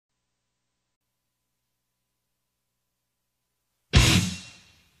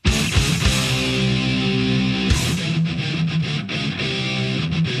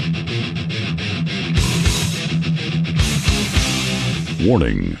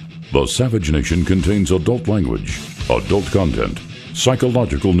Warning: the Savage Nation contains adult language, adult content,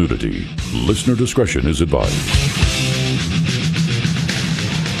 psychological nudity. Listener discretion is advised.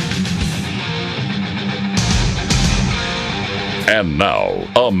 And now,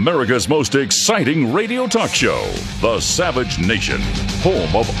 America's most exciting radio talk show, The Savage Nation,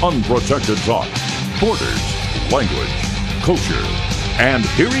 home of unprotected talk, borders, language, culture. And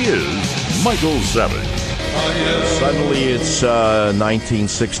here he is, Michael Savage. Suddenly it's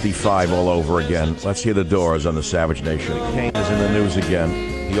 1965 all over again. Let's hear the Doors on the Savage Nation. Kane is in the news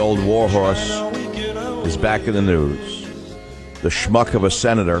again. The old warhorse is back in the news. The schmuck of a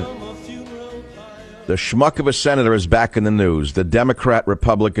senator. The schmuck of a senator is back in the news. The Democrat,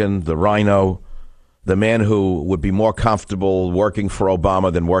 Republican, the rhino, the man who would be more comfortable working for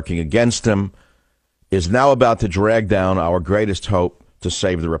Obama than working against him, is now about to drag down our greatest hope to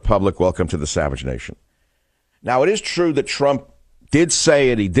save the republic. Welcome to the Savage Nation. Now, it is true that Trump did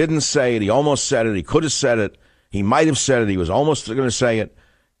say it. He didn't say it. He almost said it. He could have said it. He might have said it. He was almost going to say it.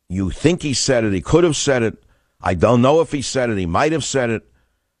 You think he said it. He could have said it. I don't know if he said it. He might have said it.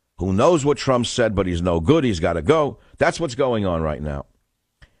 Who knows what Trump said, but he's no good. He's got to go. That's what's going on right now.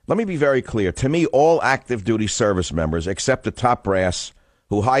 Let me be very clear. To me, all active duty service members, except the top brass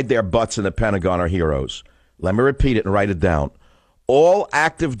who hide their butts in the Pentagon, are heroes. Let me repeat it and write it down. All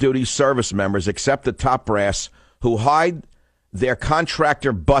active duty service members, except the top brass who hide their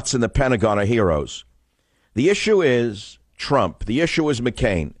contractor butts in the Pentagon, are heroes. The issue is Trump. The issue is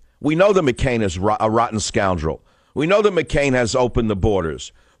McCain. We know that McCain is a rotten scoundrel. We know that McCain has opened the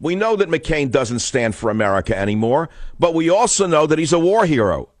borders. We know that McCain doesn't stand for America anymore, but we also know that he's a war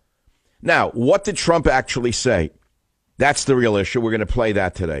hero. Now, what did Trump actually say? That's the real issue. We're going to play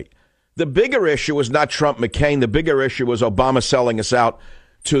that today. The bigger issue was not Trump, McCain. The bigger issue was Obama selling us out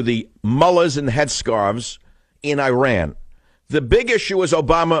to the mullahs and headscarves in Iran. The big issue was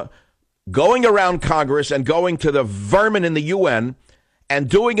Obama going around Congress and going to the vermin in the UN and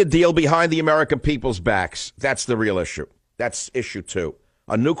doing a deal behind the American people's backs. That's the real issue. That's issue two.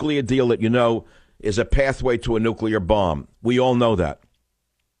 A nuclear deal that you know is a pathway to a nuclear bomb. We all know that.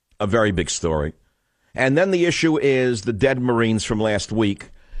 A very big story. And then the issue is the dead Marines from last week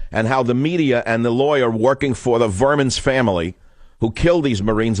and how the media and the lawyer working for the vermin's family who killed these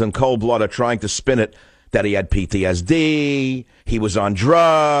Marines in cold blood are trying to spin it that he had PTSD, he was on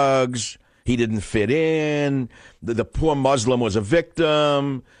drugs, he didn't fit in, the poor Muslim was a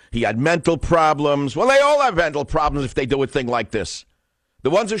victim, he had mental problems. Well, they all have mental problems if they do a thing like this. The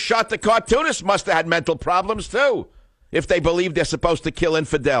ones who shot the cartoonist must have had mental problems, too, if they believe they're supposed to kill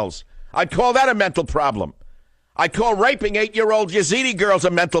infidels. I'd call that a mental problem. I'd call raping 8-year-old Yazidi girls a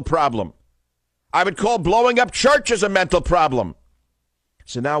mental problem. I would call blowing up churches a mental problem.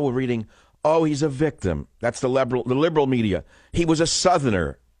 So now we're reading, oh, he's a victim. That's the liberal media. He was a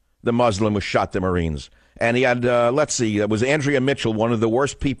Southerner, the Muslim who shot the Marines. And he had, it was Andrea Mitchell, one of the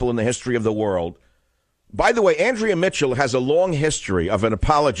worst people in the history of the world. By the way, Andrea Mitchell has a long history of an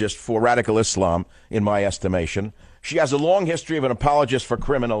apologist for radical Islam, in my estimation. She has a long history of an apologist for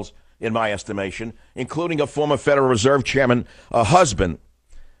criminals, in my estimation, including a former Federal Reserve Chairman, a husband,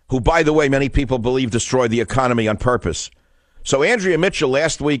 who, by the way, many people believe destroyed the economy on purpose. So Andrea Mitchell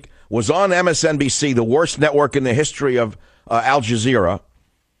last week was on MSNBC, the worst network in the history of Al Jazeera,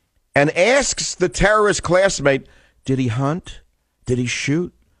 and asks the terrorist classmate, did he hunt? Did he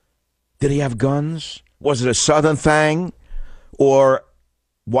shoot? Did he have guns? Was it a Southern thing? Or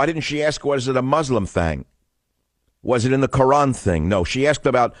why didn't she ask, was it a Muslim thing? Was it in the Quran thing? No, she asked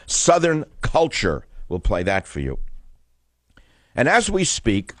about Southern culture. We'll play that for you. And as we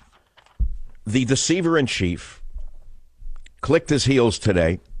speak, the deceiver-in-chief clicked his heels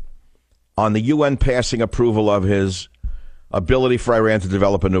today on the UN passing approval of his ability for Iran to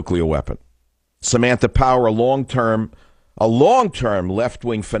develop a nuclear weapon. Samantha Power, a long-term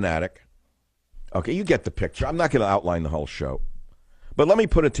left-wing fanatic. Okay, you get the picture. I'm not going to outline the whole show. But let me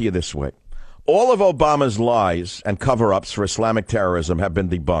put it to you this way. All of Obama's lies and cover-ups for Islamic terrorism have been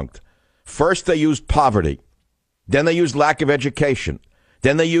debunked. First, they used poverty. Then they used lack of education.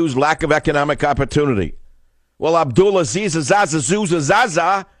 Then they used lack of economic opportunity. Well, Abdulaziz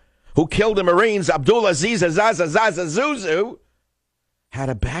Zaza, who killed the Marines, Abdulaziz Zaza, had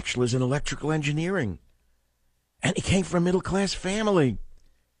a bachelor's in electrical engineering. And he came from a middle-class family.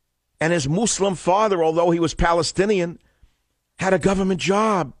 And his Muslim father, although he was Palestinian, had a government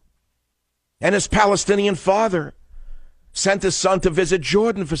job. And his Palestinian father sent his son to visit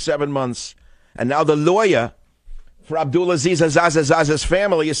Jordan for 7 months. And now the lawyer for Abdulaziz Zaza's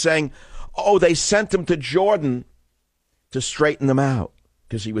family is saying, oh, they sent him to Jordan to straighten them out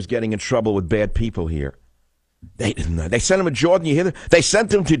because he was getting in trouble with bad people here. They sent him to Jordan. You hear that? They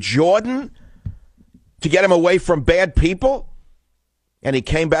sent him to Jordan to get him away from bad people? And he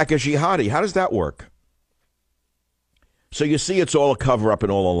came back a jihadi. How does that work? So you see, it's all a cover-up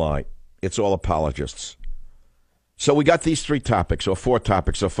and all a lie. It's all apologists. So we got these 3 topics, or 4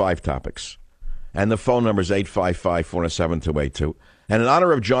 topics, or 5 topics. And the phone number is 855-407-282. And in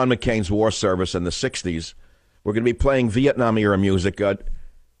honor of John McCain's war service in the 60s, we're going to be playing Vietnam-era music.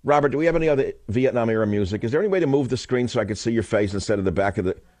 Robert, do we have any other Vietnam-era music? Is there any way to move the screen so I can see your face instead of the back of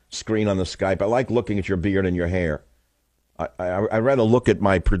the screen on the Skype? I like looking at your beard and your hair. I'd rather look at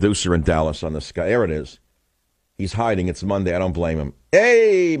my producer in Dallas on the Skype. There it is. He's hiding. It's Monday. I don't blame him.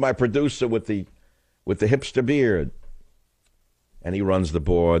 Hey, my producer with the hipster beard. And he runs the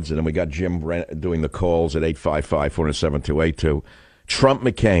boards. And then we got Jim doing the calls at 855-407-282. Trump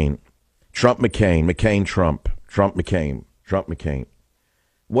McCain. Trump McCain. McCain Trump. Trump McCain. Trump McCain.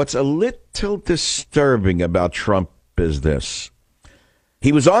 What's a little disturbing about Trump is this.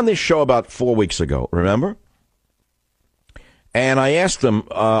 He was on this show about 4 weeks ago, remember? And I asked him,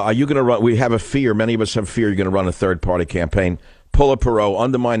 are you going to run? We have a fear. Many of us have fear you're going to run a third-party campaign, pull a Perot,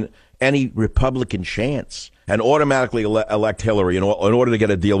 undermine any Republican chance, and automatically elect Hillary in order to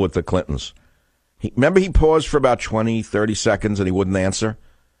get a deal with the Clintons. Remember he paused for about 20, 30 seconds and he wouldn't answer?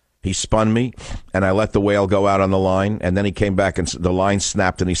 He spun me, and I let the whale go out on the line, and then he came back and the line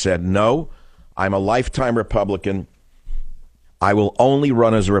snapped, and he said, no, I'm a lifetime Republican. I will only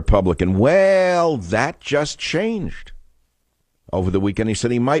run as a Republican. Well, that just changed. Over the weekend, he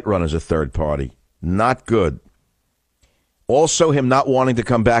said he might run as a third party. Not good. Also, him not wanting to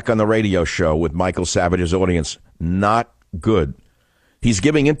come back on the radio show with Michael Savage's audience. Not good. He's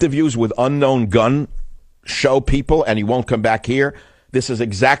giving interviews with unknown gun show people, and he won't come back here. This is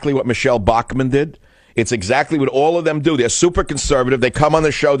exactly what Michelle Bachmann did. It's exactly what all of them do. They're super conservative. They come on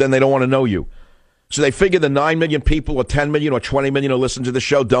the show, then they don't want to know you. So they figure the 9 million people or 10 million or 20 million who listen to the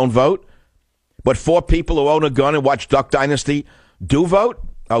show don't vote. But 4 people who own a gun and watch Duck Dynasty do vote?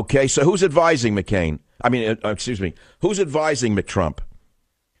 Okay, so who's advising McCain? Who's advising McTrump?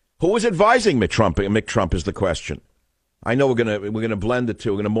 Who is advising McTrump? McTrump is the question. I know we're gonna blend the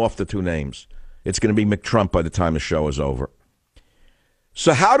two. We're gonna morph the 2 names. It's gonna be McTrump by the time the show is over.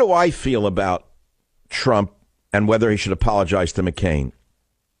 So how do I feel about Trump and whether he should apologize to McCain?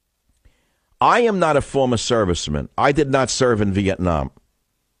 I am not a former serviceman. I did not serve in Vietnam.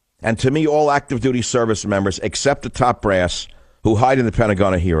 And to me, all active duty service members, except the top brass who hide in the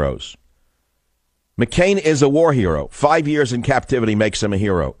Pentagon, are heroes. McCain is a war hero. 5 years in captivity makes him a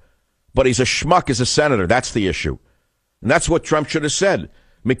hero. But he's a schmuck as a senator. That's the issue. And that's what Trump should have said.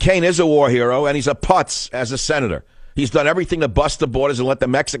 McCain is a war hero, and he's a putz as a senator. He's done everything to bust the borders and let the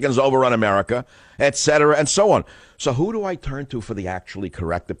Mexicans overrun America, et cetera, and so on. So who do I turn to for the actually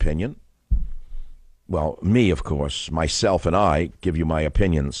correct opinion? Well, me, of course. Myself and I give you my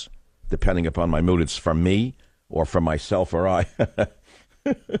opinions. Depending upon my mood, it's from me or from myself or I.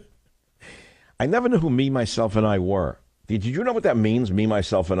 I never knew who me, myself, and I were. Did you know what that means, me,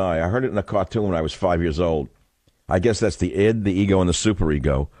 myself, and I? I heard it in a cartoon when I was 5 years old. I guess that's the id, the ego, and the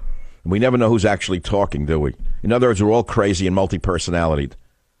superego. We never know who's actually talking, do we? In other words, we're all crazy and multi-personalitied.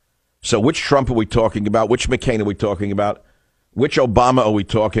 So which Trump are we talking about? Which McCain are we talking about? Which Obama are we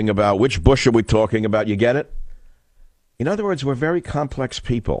talking about? Which Bush are we talking about? You get it? In other words, we're very complex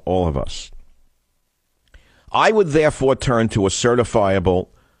people, all of us. I would therefore turn to a certifiable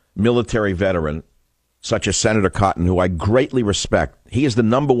military veteran, such as Senator Cotton, who I greatly respect. He is the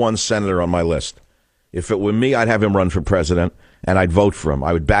number 1 senator on my list. If it were me, I'd have him run for president, and I'd vote for him.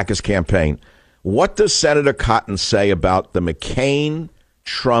 I would back his campaign. What does Senator Cotton say about the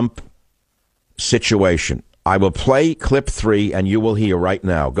McCain-Trump situation? I will play clip 3, and you will hear right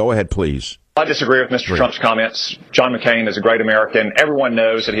now. Go ahead, please. I disagree with Mr. Trump's comments. John McCain is a great American. Everyone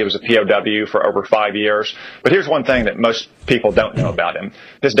knows that he was a POW for over 5 years. But here's one thing that most people don't know about him.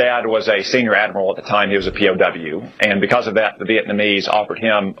 His dad was a senior admiral at the time he was a POW. And because of that, the Vietnamese offered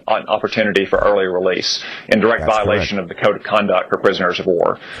him an opportunity for early release in direct violation of the Code of Conduct for prisoners of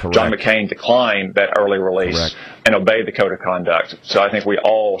war. Correct. John McCain declined that early release and obeyed the Code of Conduct. So I think we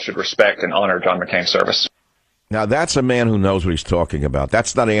all should respect and honor John McCain's service. Now, that's a man who knows what he's talking about.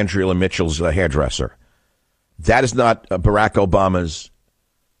 That's not Andrea Mitchell's hairdresser. That is not Barack Obama's,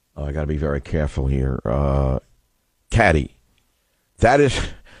 I got to be very careful here, caddy. That is,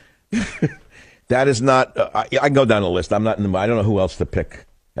 that is not, I can go down the list. I don't know who else to pick.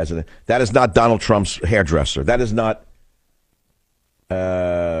 That is not Donald Trump's hairdresser. That is not, he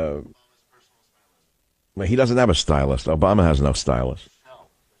doesn't have a stylist. Obama has no stylist.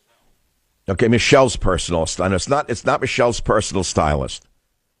 Okay, Michelle's personal stylist. It's not Michelle's personal stylist.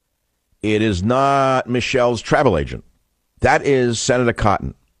 It is not Michelle's travel agent. That is Senator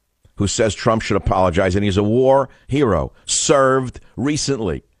Cotton, who says Trump should apologize, and he's a war hero, served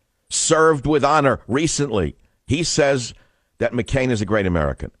recently, served with honor recently. He says that McCain is a great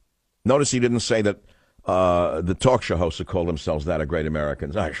American. Notice he didn't say that the talk show hosts who call themselves that are great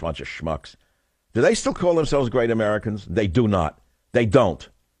Americans. A bunch of schmucks. Do they still call themselves great Americans? They do not. They don't.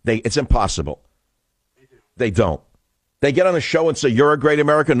 It's impossible. They don't. They get on a show and say, you're a great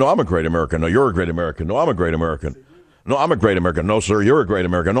American? No, I'm a great American. No, you're a great American. No, I'm a great American. No, I'm a great American. No, sir, you're a great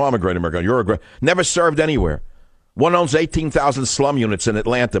American. No, I'm a great American. You're a great... Never served anywhere. One owns 18,000 slum units in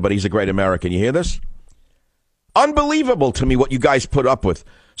Atlanta, but he's a great American. You hear this? Unbelievable to me what you guys put up with.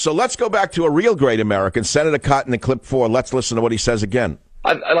 So let's go back to a real great American, Senator Cotton in clip 4. Let's listen to what he says again.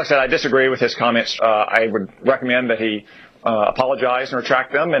 Like I said, I disagree with his comments. I would recommend that he apologize and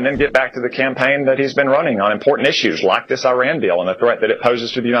retract them and then get back to the campaign that he's been running on important issues like this Iran deal and the threat that it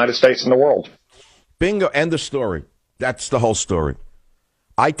poses to the United States and the world. Bingo. End of story. That's the whole story.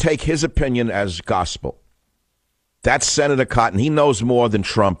 I take his opinion as gospel. That's Senator Cotton. He knows more than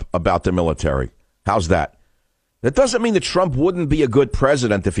Trump about the military. How's that? That doesn't mean that Trump wouldn't be a good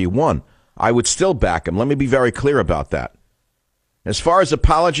president if he won. I would still back him. Let me be very clear about that. As far as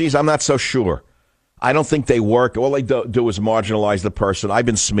apologies, I'm not so sure. I don't think they work. All they do is marginalize the person. I've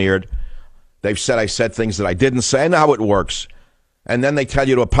been smeared. They've said I said things that I didn't say. I know how it works. And then they tell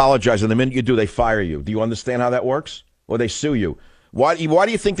you to apologize, and the minute you do, they fire you. Do you understand how that works? Or they sue you. Why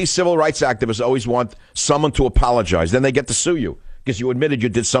do you think these civil rights activists always want someone to apologize? Then they get to sue you because you admitted you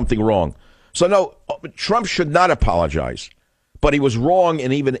did something wrong. So, no, Trump should not apologize. But he was wrong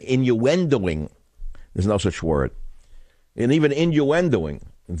in even innuendoing. There's no such word. And even innuendoing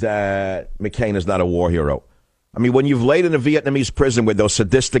that McCain is not a war hero. I mean, when you've laid in a Vietnamese prison with those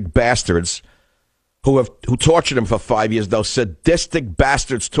sadistic bastards who tortured him for 5 years, those sadistic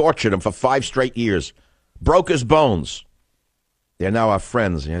bastards tortured him for 5 straight years, broke his bones. They're now our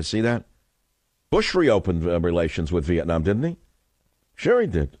friends. You see that? Bush reopened relations with Vietnam, didn't he? Sure he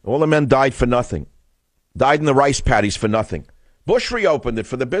did. All the men died for nothing. Died in the rice paddies for nothing. Bush reopened it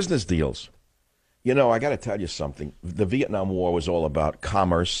for the business deals. You know, I got to tell you something. The Vietnam War was all about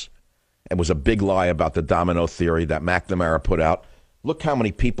commerce. It was a big lie about the domino theory that McNamara put out. Look how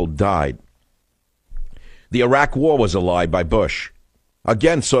many people died. The Iraq War was a lie by Bush.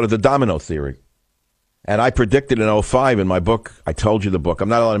 Again, sort of the domino theory. And I predicted in 2005 in my book, I told you the book. I'm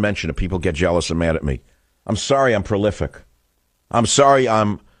not allowed to mention it. People get jealous and mad at me. I'm sorry I'm prolific. I'm sorry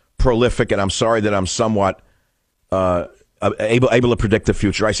I'm prolific, and I'm sorry that I'm somewhat able to predict the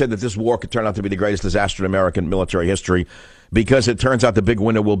future. I said that this war could turn out to be the greatest disaster in American military history because it turns out the big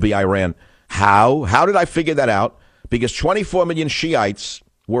winner will be Iran. How? How did I figure that out? Because 24 million Shiites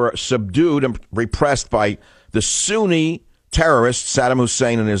were subdued and repressed by the Sunni terrorist Saddam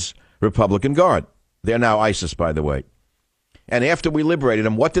Hussein and his Republican Guard. They're now ISIS, by the way. And after we liberated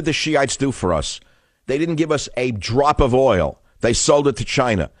them, what did the Shiites do for us? They didn't give us a drop of oil. They sold it to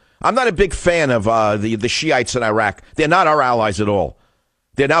China. I'm not a big fan of the Shiites in Iraq. They're not our allies at all.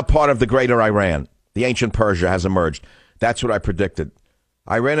 They're now part of the greater Iran. The ancient Persia has emerged. That's what I predicted.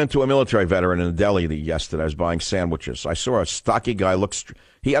 I ran into a military veteran in Delhi yesterday. I was buying sandwiches. I saw a stocky guy.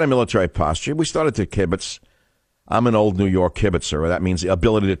 He had a military posture. We started to kibitz. I'm an old New York kibitzer. That means the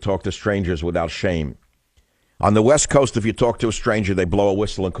ability to talk to strangers without shame. On the West Coast, if you talk to a stranger, they blow a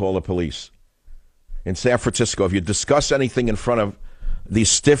whistle and call the police. In San Francisco, if you discuss anything in front of these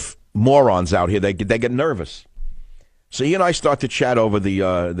stiff morons out here, they get nervous. So he and I start to chat over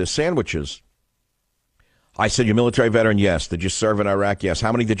the sandwiches. I said, "You're a military veteran?" "Yes." "Did you serve in Iraq?" "Yes."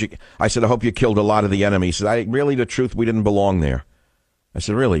 "How many did you?" I said, "I hope you killed a lot of the enemy." He said, "Really, the truth, we didn't belong there." I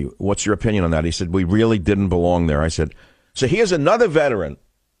said, "Really? What's your opinion on that?" He said, "We really didn't belong there." I said, "So here's another veteran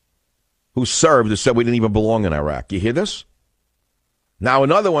who served who said we didn't even belong in Iraq. You hear this?" Now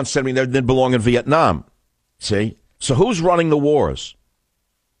another one said we didn't belong in Vietnam. See? So who's running the wars?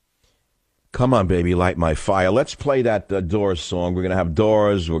 Come on, baby, light my fire. Let's play that Doors song. We're going to have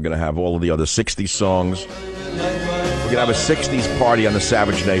Doors. We're going to have all of the other 60s songs. We're going to have a 60s party on the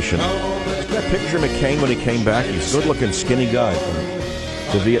Savage Nation. Isn't that picture of McCain when he came back? He's a good-looking, skinny guy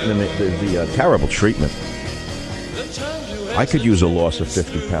from the Vietnam, the terrible treatment. I could use a loss of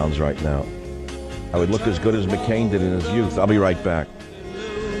 50 pounds right now. I would look as good as McCain did in his youth. I'll be right back.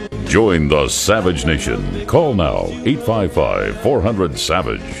 Join the Savage Nation. Call now,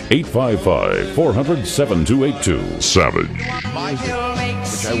 855-400-SAVAGE, 855-400-7282. Savage.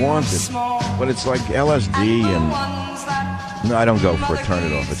 Which I wanted, but it's like LSD and... No, I don't go for it. Turn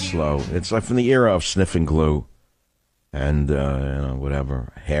it off. It's slow. It's like from the era of sniffing glue and,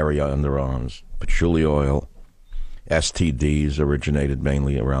 whatever, hairy underarms, patchouli oil, STDs originated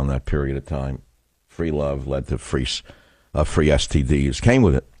mainly around that period of time. Free love led to free STDs. Came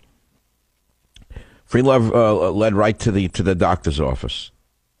with it. Free love led right to the doctor's office.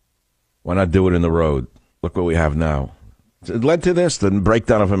 Why not do it in the road? Look what we have now. It led to this, the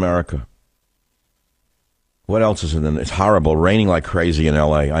breakdown of America. What else is in it? It's horrible. Raining like crazy in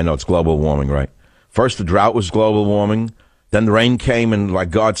L.A. I know it's global warming, right? First, the drought was global warming. Then the rain came, and like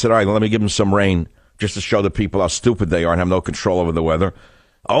God said, all right, let me give them some rain just to show the people how stupid they are and have no control over the weather.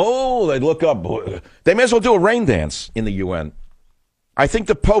 Oh, they look up. They may as well do a rain dance in the UN. I think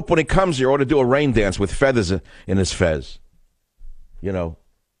the Pope, when he comes here, ought to do a rain dance with feathers in his fez. You know,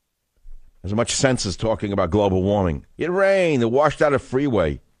 as much sense as talking about global warming. It rained. It washed out a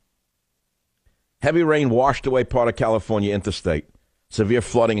freeway. Heavy rain washed away part of California interstate. Severe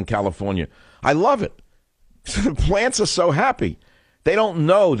flooding in California. I love it. The plants are so happy. They don't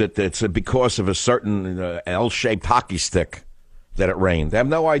know that it's because of a certain L-shaped hockey stick that it rained. They have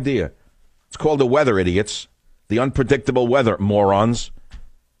no idea. It's called the weather, idiots. The unpredictable weather, morons.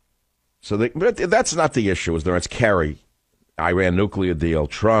 But that's not the issue, is there? It's Kerry, Iran nuclear deal,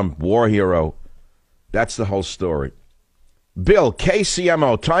 Trump, war hero. That's the whole story. Bill,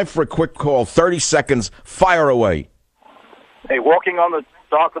 KCMO, time for a quick call. 30 seconds. Fire away. Hey, walking on the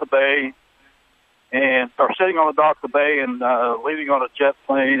dock of the bay, or sitting on the dock of the bay and leaving on a jet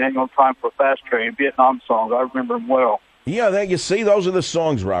plane, ain't no time for a fast train. Vietnam songs. I remember them well. Yeah, you see, those are the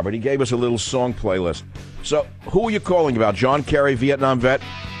songs, Robert. He gave us a little song playlist. So, who are you calling about? John Kerry, Vietnam vet?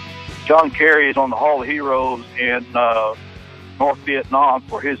 John Kerry is on the Hall of Heroes in North Vietnam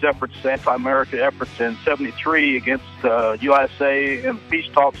for his efforts, anti-American efforts in '73 against USA in peace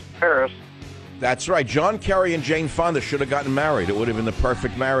talks in Paris. That's right. John Kerry and Jane Fonda should have gotten married. It would have been the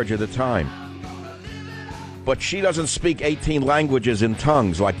perfect marriage at the time. But she doesn't speak 18 languages in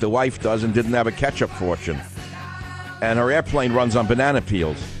tongues like the wife does and didn't have a ketchup fortune. And her airplane runs on banana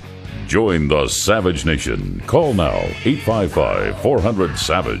peels. Join the Savage Nation. Call now,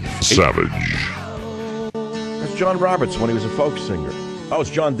 855-400-SAVAGE. Savage. That's John Roberts when he was a folk singer. Oh, it's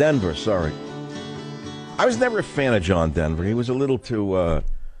John Denver, sorry. I was never a fan of John Denver. He was a little too...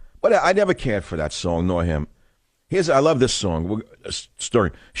 But I never cared for that song, nor him. I love this song. Story.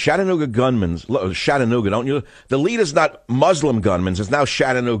 Chattanooga gunmen. Chattanooga, don't you? The lead is not Muslim gunmen. It's now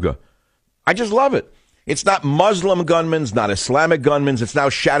Chattanooga. I just love it. It's not Muslim gunmen, not Islamic gunmen. It's now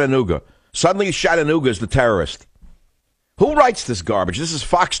Chattanooga. Suddenly Chattanooga is the terrorist. Who writes this garbage? This is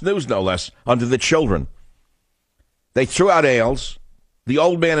Fox News, no less, under the children. They threw out Ailes. The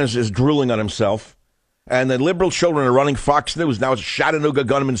old man is drooling on himself. And the liberal children are running Fox News. Now it's Chattanooga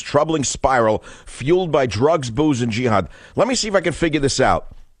gunmen's troubling spiral, fueled by drugs, booze, and jihad. Let me see if I can figure this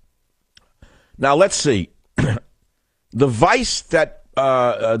out. Now, let's see. The vice that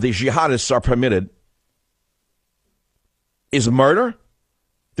the jihadists are permitted is murder.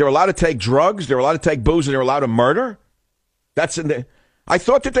 They're allowed to take drugs. They're allowed to take booze, and they're allowed to murder. That's in the. I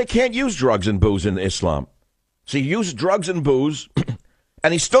thought that they can't use drugs and booze in Islam. So he used drugs and booze,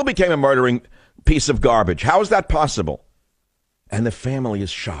 and he still became a murdering piece of garbage. How is that possible? And the family is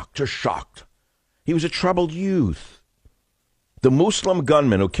shocked. Just shocked. He was a troubled youth. The Muslim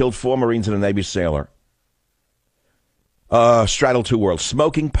gunman who killed 4 Marines and a Navy sailor straddled 2 worlds,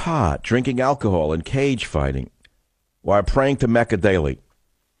 smoking pot, drinking alcohol, and cage fighting, while praying to Mecca daily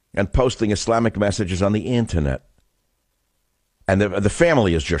and posting Islamic messages on the internet. And the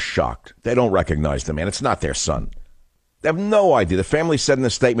family is just shocked. They don't recognize the man. It's not their son. They have no idea. The family said in a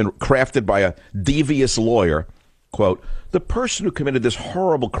statement crafted by a devious lawyer, quote, "The person who committed this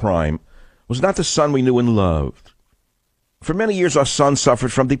horrible crime was not the son we knew and loved. For many years, our son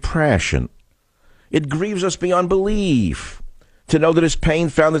suffered from depression. It grieves us beyond belief to know that his pain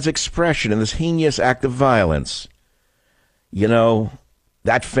found its expression in this heinous act of violence." You know,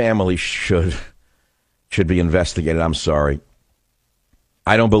 that family should be investigated. I'm sorry.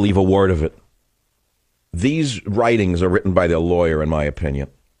 I don't believe a word of it. These writings are written by their lawyer, in my opinion.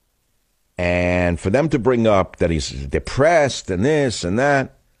 And for them to bring up that he's depressed and this and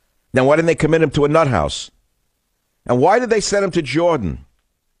that, then why didn't they commit him to a nut house? And why did they send him to Jordan,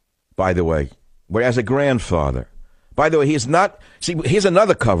 by the way, where as a grandfather? By the way, he's not... See, here's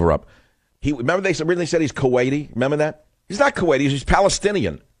another cover-up. Remember they originally said he's Kuwaiti? Remember that? He's not Kuwaiti, he's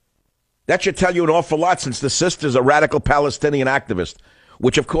Palestinian. That should tell you an awful lot, since the sister's a radical Palestinian activist,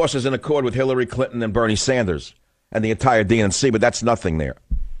 which, of course, is in accord with Hillary Clinton and Bernie Sanders and the entire DNC, but that's nothing there.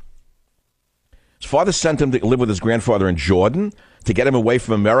 His father sent him to live with his grandfather in Jordan to get him away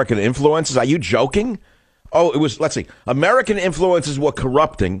from American influences. Are you joking? Oh, it was, let's see, American influences were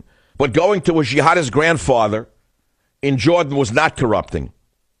corrupting, but going to a jihadist grandfather in Jordan was not corrupting.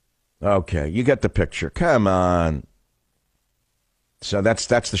 Okay, you get the picture. Come on. So that's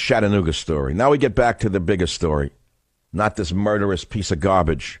the Chattanooga story. Now we get back to the biggest story, not this murderous piece of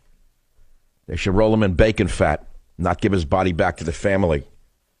garbage. They should roll him in bacon fat, not give his body back to the family.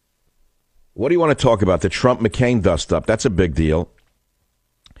 What do you want to talk about? The Trump-McCain dust-up. That's a big deal.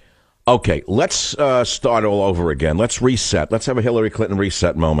 Okay, let's start all over again. Let's reset. Let's have a Hillary Clinton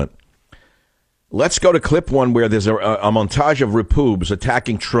reset moment. Let's go to clip one where there's a montage of Repoobs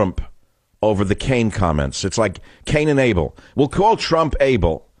attacking Trump over the Cain comments. It's like Cain and Abel. We'll call Trump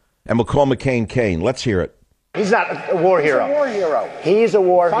Abel, and we'll call McCain Cain. Let's hear it. He's not a war hero. He's a war hero. He's a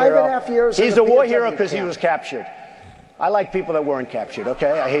war hero. 5.5 years. He's a war hero because he was captured. I like people that weren't captured,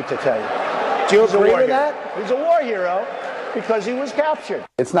 okay? I hate to tell you. Do you agree with that? He's a war hero because he was captured.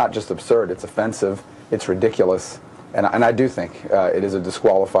 It's not just absurd. It's offensive. It's ridiculous. And I do think it is a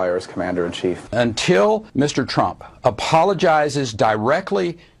disqualifier as commander-in-chief. Until Mr. Trump apologizes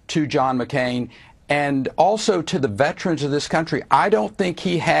directly to John McCain and also to the veterans of this country, I don't think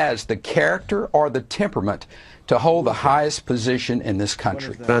he has the character or the temperament to hold the highest position in this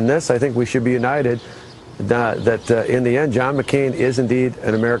country. On this, I think we should be united that in the end, John McCain is indeed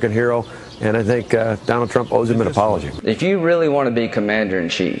an American hero, and I think Donald Trump owes him an apology. If you really want to be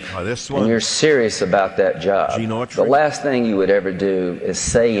commander-in-chief, and you're serious about that job, the last thing you would ever do is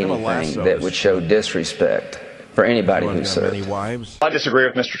say anything that would show disrespect for anybody who served. I disagree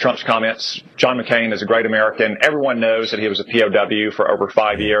with Mr. Trump's comments. John McCain is a great American. Everyone knows that he was a POW for over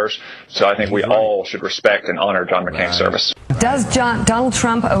 5 years, so I think we all should respect and honor John McCain's service. Does Donald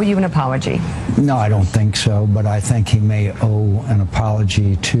Trump owe you an apology? No, I don't think so, but I think he may owe an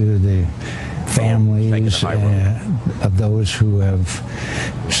apology to the families of those who have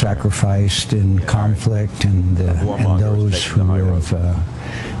sacrificed in conflict and those who have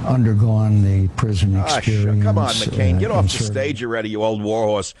undergone the prison experience. Come on, McCain, get off the stage already, you old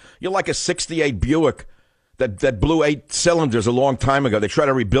warhorse. You're like a 68 Buick that blew 8 cylinders a long time ago. They tried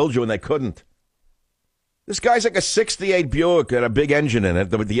to rebuild you and they couldn't. This guy's like a 68 Buick that had a big engine in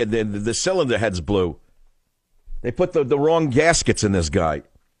it. The cylinder heads blew. They put the wrong gaskets in this guy.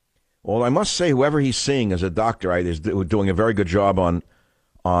 Well, I must say, whoever he's seeing as a doctor is doing a very good job on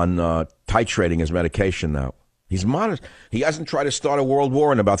titrating his medication now. He's modest. He hasn't tried to start a world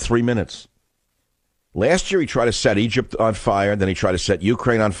war in about 3 minutes. Last year, he tried to set Egypt on fire. Then he tried to set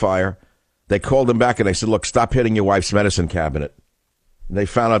Ukraine on fire. They called him back and they said, look, stop hitting your wife's medicine cabinet. And they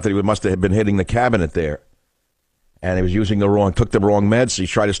found out that he must have been hitting the cabinet there. And he was took the wrong meds. So he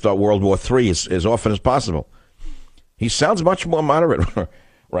tried to start World War III as often as possible. He sounds much more moderate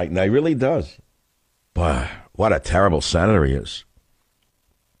right now. He really does. But what a terrible senator he is.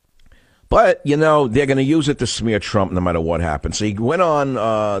 But, you know, they're going to use it to smear Trump no matter what happens. So he went on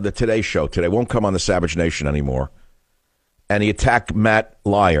the Today Show today. Won't come on the Savage Nation anymore. And he attacked Matt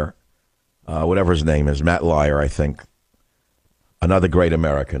Lauer, whatever his name is, Matt Lauer, I think. Another great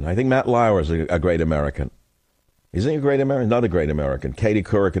American. I think Matt Lauer is a great American. Isn't he a great American? Another great American. Katie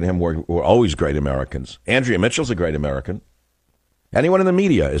Couric and him were always great Americans. Andrea Mitchell's a great American. Anyone in the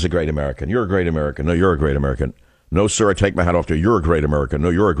media is a great American. You're a great American. No, you're a great American. No, sir, I take my hat off to you. You're a great American. No,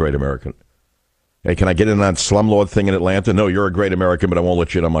 you're a great American. Hey, can I get in that slumlord thing in Atlanta? No, you're a great American, but I won't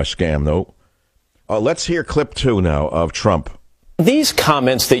let you in on my scam. No. Let's hear clip 2 now of Trump. These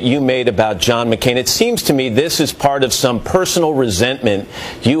comments that you made about John McCain, it seems to me this is part of some personal resentment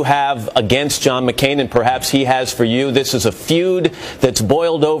you have against John McCain, and perhaps he has for you. This is a feud that's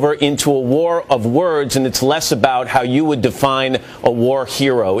boiled over into a war of words, and it's less about how you would define a war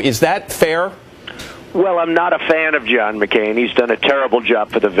hero. Is that fair? Well, I'm not a fan of John McCain. He's done a terrible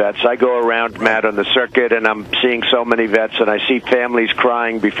job for the vets. I go around, Matt, on the circuit, and I'm seeing so many vets, and I see families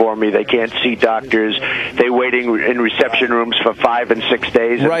crying before me. They can't see doctors. They're waiting in reception rooms for 5 and 6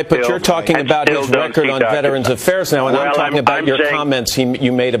 days. Right, but you're talking about his record on Veterans Affairs now, and I'm talking about your comments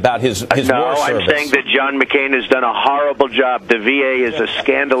you made about his war service. No, I'm saying that John McCain has done a horrible job. The VA is a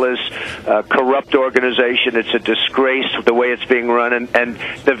scandalous, corrupt organization. It's a disgrace the way it's being run, and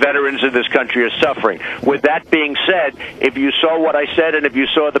the veterans of this country are suffering. With that being said, if you saw what I said and if you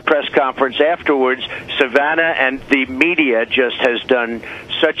saw the press conference afterwards, Savannah and the media just has done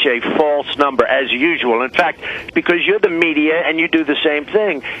such a false number, as usual. In fact, because you're the media and you do the same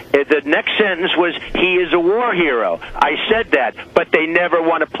thing, the next sentence was, he is a war hero. I said that, but they never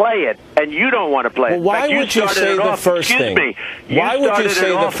want to play it, and you don't want to play it. Well, why would you say the first thing? Why would you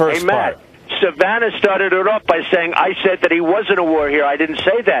say the first part? Savannah started it off by saying, I said that he wasn't a war hero. I didn't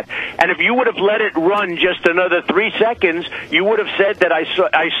say that. And if you would have let it run just another 3 seconds, you would have said that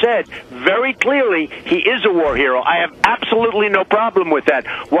I said very clearly he is a war hero. I have absolutely no problem with that.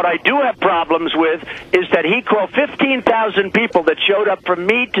 What I do have problems with is that he called 15,000 people that showed up for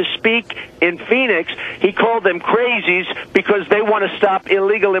me to speak in Phoenix. He called them crazies because they want to stop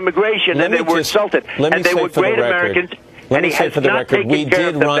illegal immigration, and they were insulted. And they were great Americans. Let me say for the record, we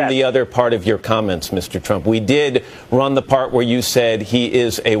did run the other part of your comments, Mr. Trump. We did run the part where you said he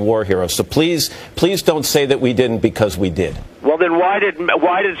is a war hero. So please don't say that we didn't, because we did. Well, then why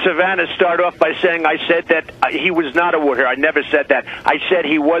did Savannah start off by saying I said that he was not a war hero? I never said that. I said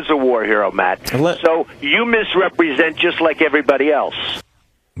he was a war hero, Matt. So you misrepresent just like everybody else.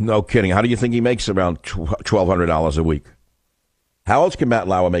 No kidding. How do you think he makes around $1,200 a week? How else can Matt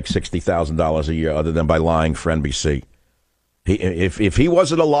Lauer make $60,000 a year other than by lying for NBC? If he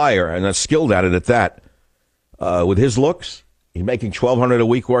wasn't a liar and skilled at it at that, with his looks, he's making $1,200 a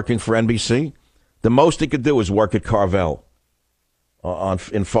week working for NBC. The most he could do is work at Carvel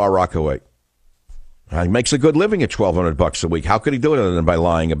in Far Rockaway. He makes a good living at $1,200 a week. How could he do it other than by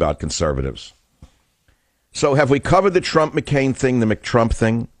lying about conservatives? So have we covered the Trump-McCain thing, the McTrump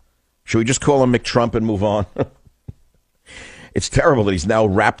thing? Should we just call him McTrump and move on? It's terrible that he's now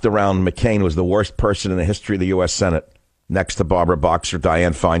wrapped around McCain, who was the worst person in the history of the U.S. Senate, next to Barbara Boxer,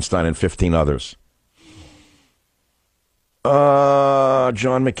 Dianne Feinstein, and 15 others. John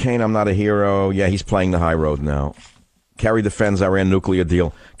McCain, I'm not a hero. Yeah, he's playing the high road now. Kerry defends Iran nuclear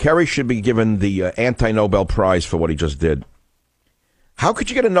deal. Kerry should be given the anti-Nobel Prize for what he just did. How could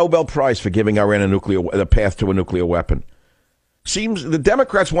you get a Nobel Prize for giving Iran a path to a nuclear weapon? Seems the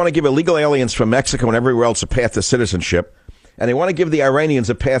Democrats want to give illegal aliens from Mexico and everywhere else a path to citizenship, and they want to give the Iranians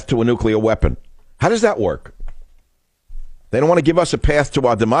a path to a nuclear weapon. How does that work? They don't want to give us a path to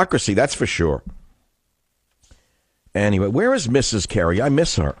our democracy, that's for sure. Anyway, where is Mrs. Kerry? I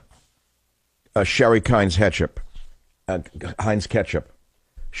miss her. Sherry Heinz Ketchup.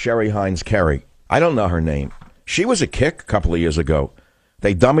 Sherry Heinz Kerry. I don't know her name. She was a kick a couple of years ago.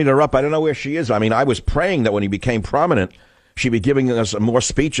 They dummied her up. I don't know where she is. I mean, I was praying that when he became prominent, she'd be giving us more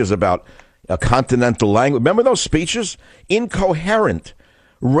speeches about a continental language. Remember those speeches? Incoherent,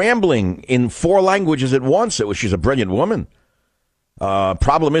 rambling in 4 languages at once. She's a brilliant woman.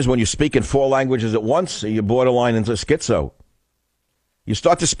 Problem is, when you speak in 4 languages at once, you're borderline into schizo. You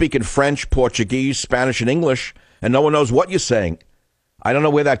start to speak in French, Portuguese, Spanish, and English, and no one knows what you're saying. I don't know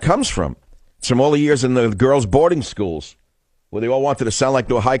where that comes from. It's from all the years in the girls' boarding schools, where they all wanted to sound like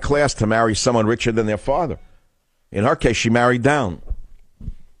they were high class to marry someone richer than their father. In her case, she married down.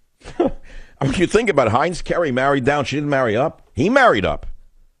 I mean, you think about it, Heinz Kerry married down. She didn't marry up. He married up.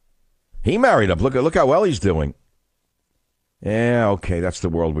 Look how well he's doing. Yeah, okay, that's the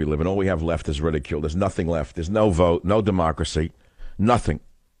world we live in. All we have left is ridicule. There's nothing left. There's no vote, no democracy, nothing.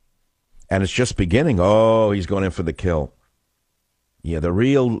 And it's just beginning. Oh, he's going in for the kill. Yeah, the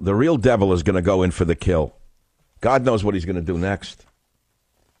real devil is going to go in for the kill. God knows what he's going to do next.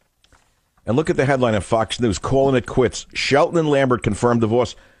 And look at the headline of Fox News, calling it quits. Shelton and Lambert confirmed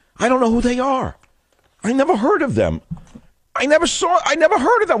divorce. I don't know who they are. I never heard of them. I never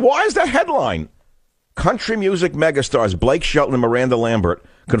heard of them. Why is that headline? Country music megastars Blake Shelton and Miranda Lambert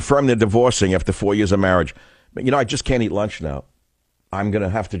confirmed they're divorcing after 4 years of marriage. But, I just can't eat lunch now. I'm going to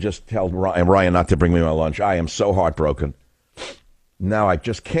have to just tell Ryan not to bring me my lunch. I am so heartbroken. Now I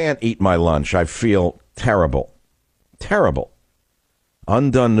just can't eat my lunch. I feel terrible. Terrible.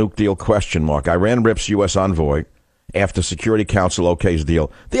 Undone nuke deal ? Iran rips U.S. envoy after Security Council okays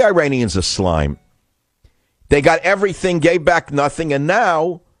deal. The Iranians are slime. They got everything, gave back nothing, and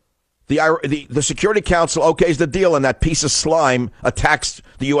now the Security Council okays the deal, and that piece of slime attacks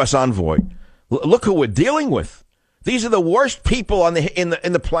the U.S. envoy. Look who we're dealing with. These are the worst people on in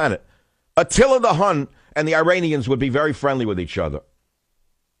the planet. Attila the Hun and the Iranians would be very friendly with each other.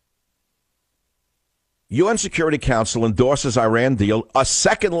 UN Security Council endorses Iran deal. A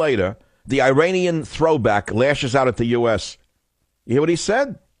second later, the Iranian throwback lashes out at the U.S. You hear what he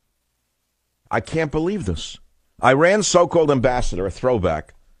said? I can't believe this. Iran's so-called ambassador, a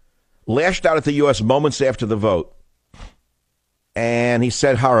throwback, lashed out at the U.S. moments after the vote. And he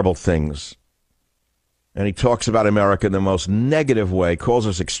said horrible things. And he talks about America in the most negative way, calls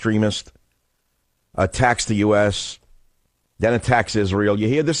us extremist, attacks the U.S., then attacks Israel. You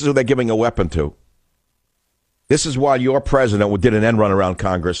hear? This is who they're giving a weapon to. This is why your president did an end run around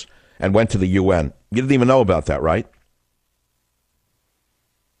Congress and went to the UN. You didn't even know about that, right?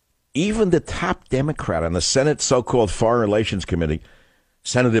 Even the top Democrat on the Senate so-called Foreign Relations Committee,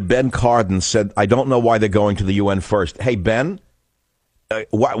 Senator Ben Cardin, said, I don't know why they're going to the UN first. Hey, Ben,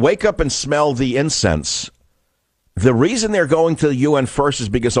 wake up and smell the incense. The reason they're going to the UN first is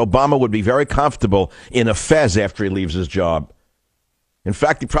because Obama would be very comfortable in a fez after he leaves his job. In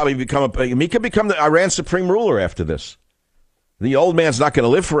fact, he could become the Iran supreme ruler after this. The old man's not going to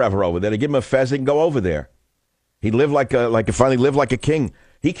live forever over there. They give him a fez, he can go over there. He'd live finally live like a king.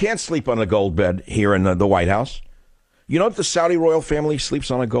 He can't sleep on a gold bed here in the White House. You know that the Saudi royal family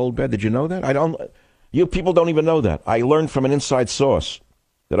sleeps on a gold bed? Did you know that? You people don't even know that. I learned from an inside source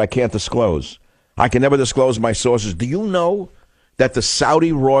that I can't disclose. I can never disclose my sources. Do you know that the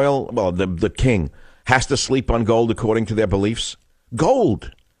Saudi royal, the king, has to sleep on gold according to their beliefs?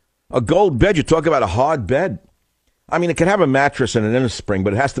 Gold. A gold bed. You talk about a hard bed. I mean, it can have a mattress and an inner spring,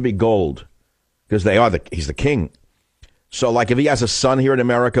 but it has to be gold because he's the king. So, like, if he has a son here in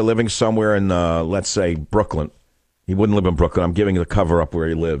America living somewhere in, let's say, Brooklyn, he wouldn't live in Brooklyn. I'm giving the cover up where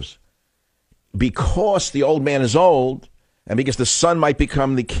he lives. Because the old man is old, and because the son might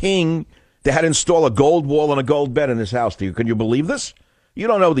become the king, they had to install a gold wall and a gold bed in his house. Can you believe this? You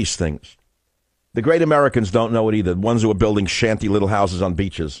don't know these things. The great Americans don't know it either. The ones who are building shanty little houses on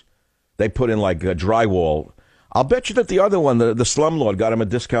beaches. They put in, like, drywall. I'll bet you that the other one, the slumlord, got him a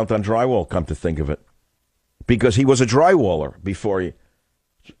discount on drywall, come to think of it. Because he was a drywaller before he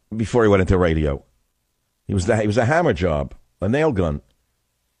went into radio. He was a hammer job, a nail gun.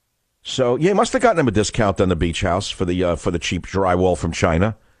 So, yeah, he must have gotten him a discount on the beach house for the cheap drywall from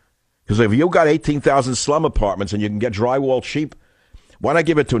China. Because if you got 18,000 slum apartments and you can get drywall cheap, why not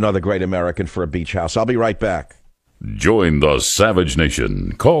give it to another great American for a beach house? I'll be right back. Join the Savage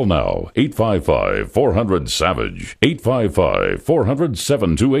Nation. Call now, 855-400-SAVAGE,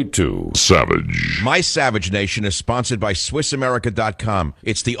 855-400-7282. Savage. My Savage Nation is sponsored by SwissAmerica.com.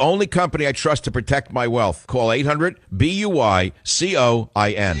 It's the only company I trust to protect my wealth. Call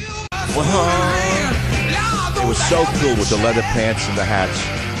 800-BUY-COIN. It was so cool with the leather pants and the hats.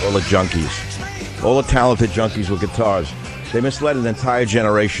 All the junkies. All the talented junkies with guitars. They misled an entire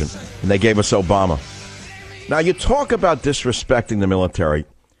generation, and they gave us Obama. Now, you talk about disrespecting the military.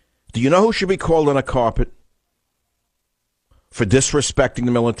 Do you know who should be called on a carpet for disrespecting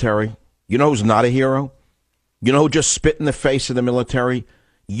the military? You know who's not a hero? You know who just spit in the face of the military?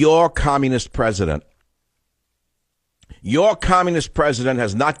 Your communist president. Your communist president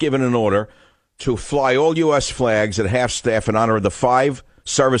has not given an order to fly all U.S. flags at half-staff in honor of the 5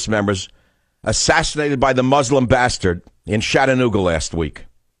 service members assassinated by the Muslim bastard in Chattanooga last week.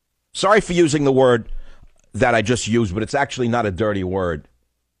 Sorry for using the word that I just used, but it's actually not a dirty word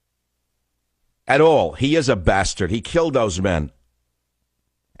at all. He is a bastard. He killed those men.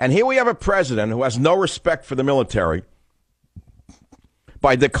 And here we have a president who has no respect for the military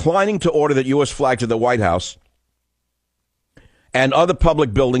by declining to order that U.S. flags at the White House and other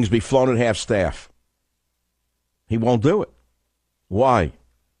public buildings be flown at half-staff. He won't do it. Why?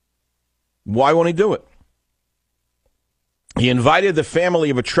 Why won't he do it? He invited the family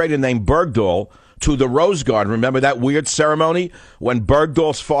of a traitor named Bergdahl to the Rose Garden. Remember that weird ceremony when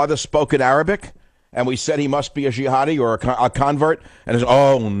Bergdahl's father spoke in Arabic and we said he must be a jihadi or a convert? And it's,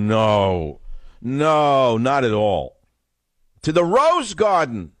 oh, no, not at all. To the Rose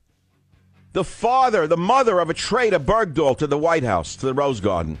Garden. The father, the mother of a traitor, Bergdahl, to the White House, to the Rose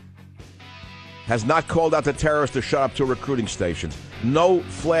Garden, has not called out the terrorists to shut up 2 recruiting stations. No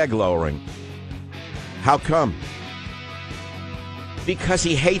flag lowering. How come? Because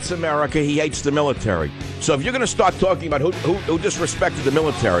he hates America, he hates the military. So if you're going to start talking about who disrespected the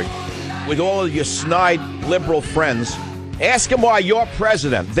military with all of your snide liberal friends, ask him why your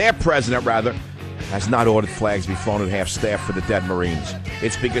president, their president rather, has not ordered flags be flown at half-staff for the dead Marines.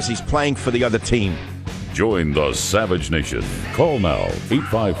 It's because he's playing for the other team. Join the Savage Nation. Call now,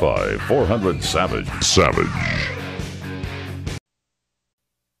 855-400-SAVAGE. Savage.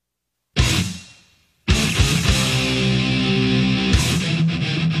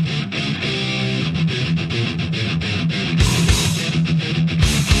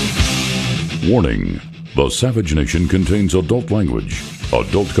 Warning. The Savage Nation contains adult language,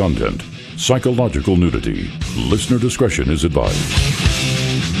 adult content, psychological nudity. Listener discretion is advised.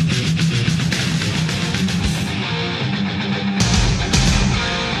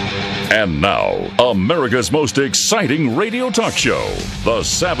 And now, America's most exciting radio talk show, The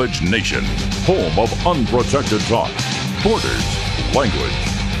Savage Nation, home of unprotected talk, borders, language,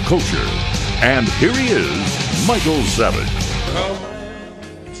 culture. And here he is, Michael Savage.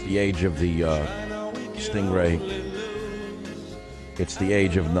 It's the age of the Stingray. It's the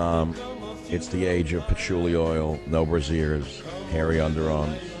age of Nam. It's the age of patchouli oil, no brassieres, hairy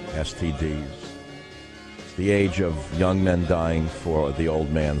underarms, STDs. It's the age of young men dying for the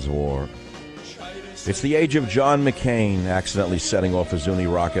old man's war. It's the age of John McCain accidentally setting off a Zuni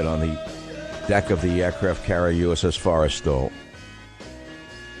rocket on the deck of the aircraft carrier USS Forrestal,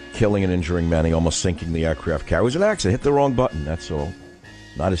 killing and injuring many, almost sinking the aircraft carrier. It was an accident. Hit the wrong button, that's all.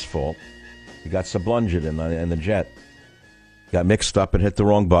 Not his fault. He got sublunged in the jet. Got mixed up and hit the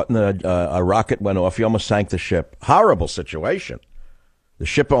wrong button. A rocket went off. He almost sank the ship. Horrible situation. The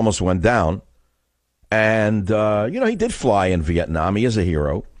ship almost went down. And, he did fly in Vietnam. He is a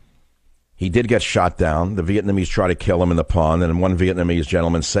hero. He did get shot down. The Vietnamese tried to kill him in the pond, and one Vietnamese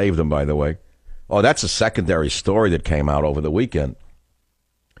gentleman saved him, by the way. Oh, that's a secondary story that came out over the weekend.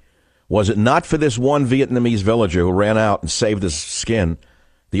 Was it not for this one Vietnamese villager who ran out and saved his skin,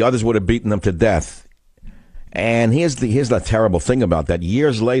 the others would have beaten him to death. And here's the terrible thing about that.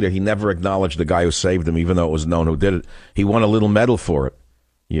 Years later, he never acknowledged the guy who saved him, even though it was known who did it. He won a little medal for it.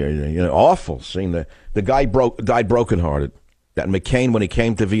 Awful. Seeing the guy died brokenhearted. That McCain, when he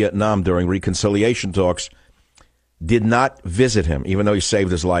came to Vietnam during reconciliation talks, did not visit him, even though he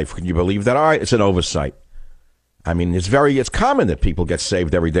saved his life. Can you believe that? All right, it's an oversight. I mean, it's common that people get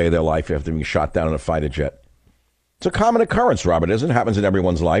saved every day of their life after being shot down in a fighter jet. It's a common occurrence, Robert, isn't it? It happens in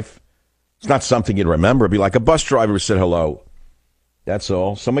everyone's life. It's not something you'd remember. It'd be like a bus driver who said hello. That's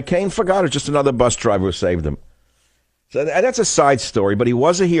all. So McCain forgot. It's just another bus driver who saved him. So that's a side story, but he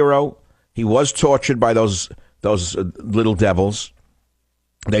was a hero. He was tortured by those little devils.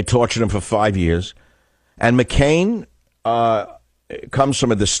 They tortured him for 5 years. And McCain comes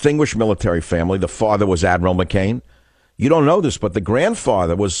from a distinguished military family. The father was Admiral McCain. You don't know this, but the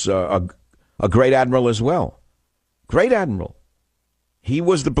grandfather was a great admiral as well. Great admiral. He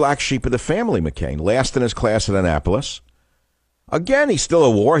was the black sheep of the family, McCain. Last in his class at Annapolis. Again, he's still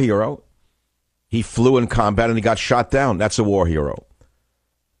a war hero. He flew in combat and he got shot down. That's a war hero.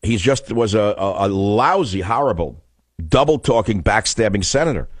 He just was a lousy, horrible, double-talking, backstabbing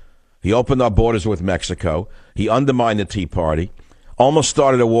senator. He opened our borders with Mexico. He undermined the Tea Party. Almost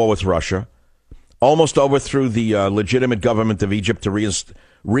started a war with Russia. Almost overthrew the legitimate government of Egypt to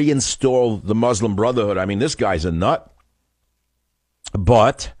reinstall the Muslim Brotherhood. I mean, this guy's a nut.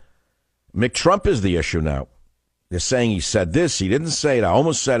 But McTrump is the issue now. They're saying he said this. He didn't say it. I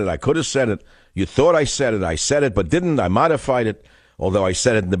almost said it. I could have said it. You thought I said it. I said it, but didn't. I modified it. Although I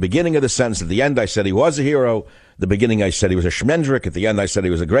said it in the beginning of the sentence. At the end, I said he was a hero. The beginning, I said he was a schmendrick. At the end, I said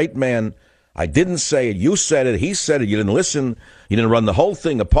he was a great man. I didn't say it. You said it. He said it. You didn't listen. You didn't run the whole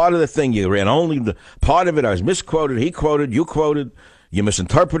thing. A part of the thing. You ran only the part of it. I was misquoted. He quoted. You quoted. You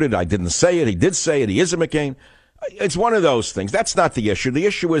misinterpreted. I didn't say it. He did say it. He is a McCain. It's one of those things. That's not the issue. The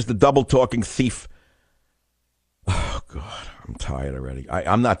issue is the double-talking thief. Oh, God. I'm tired already.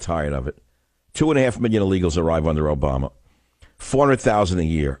 I'm not tired of it. 2.5 million illegals arrive under Obama. 400,000 a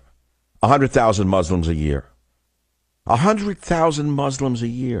year. 100,000 Muslims a year. 100,000 Muslims a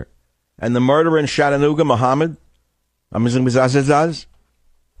year. And the murderer in Chattanooga, Muhammad, a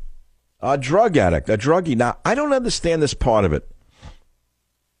drug addict, a druggie. Now, I don't understand this part of it.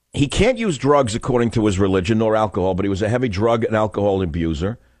 He can't use drugs according to his religion, nor alcohol, but he was a heavy drug and alcohol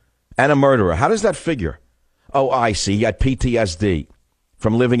abuser and a murderer. How does that figure? Oh, I see. He had PTSD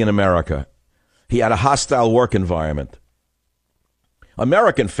from living in America. He had a hostile work environment.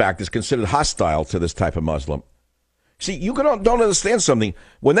 America, in fact, is considered hostile to this type of Muslim. See, you don't understand something.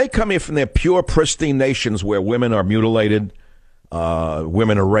 When they come here from their pure, pristine nations where women are mutilated,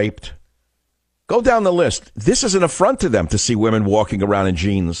 women are raped, go down the list. This is an affront to them to see women walking around in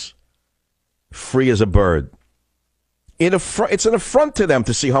jeans, free as a bird. It's an affront to them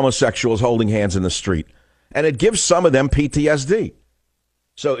to see homosexuals holding hands in the street. And it gives some of them PTSD.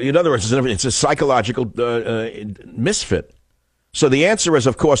 So, in other words, it's a psychological misfit. So the answer is,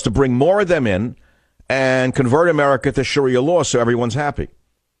 of course, to bring more of them in and convert America to Sharia law so everyone's happy.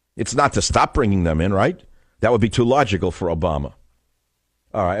 It's not to stop bringing them in, right? That would be too logical for Obama.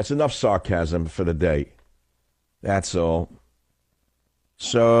 All right, that's enough sarcasm for the day. That's all.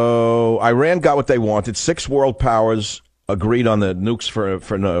 So Iran got what they wanted. 6 world powers agreed on the nukes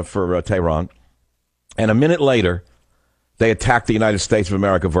for Tehran. And a minute later, they attacked the United States of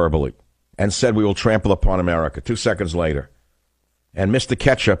America verbally and said we will trample upon America. 2 seconds later. And Mr.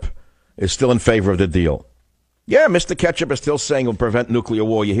 Ketchup is still in favor of the deal. Yeah, Mr. Ketchup is still saying it will prevent nuclear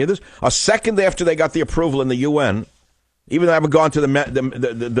war. You hear this? A second after they got the approval in the UN, even though I haven't gone to the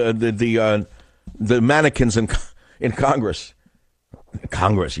mannequins in Congress.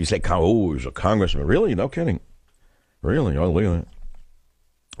 Congress, you say, oh, he's a congressman. Really? No kidding. Really? Oh, look at that.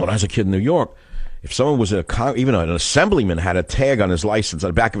 When I was a kid in New York, if someone was even an assemblyman had a tag on his license on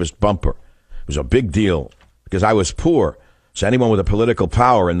the back of his bumper, it was a big deal because I was poor. So anyone with a political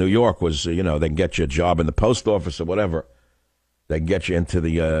power in New York was, they can get you a job in the post office or whatever. They get you into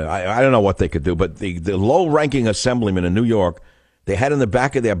the, I don't know what they could do, but the low-ranking assemblyman in New York, they had in the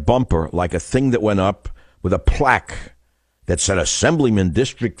back of their bumper like a thing that went up with a plaque that said Assemblyman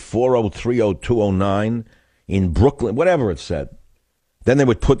District 4030209 in Brooklyn, whatever it said. Then they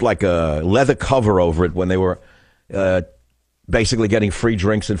would put like a leather cover over it when they were basically getting free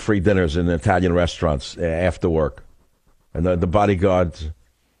drinks and free dinners in Italian restaurants after work. And the bodyguards,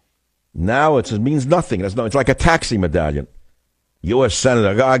 now it means nothing. It's like a taxi medallion. U.S.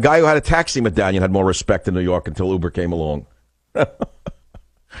 Senator, a guy who had a taxi medallion had more respect in New York until Uber came along.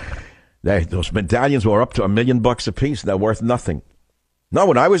 Those medallions were up to $1 million a piece. They're worth nothing. No,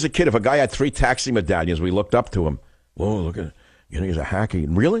 when I was a kid, if a guy had 3 taxi medallions, we looked up to him. Whoa, look at, he's a hacky.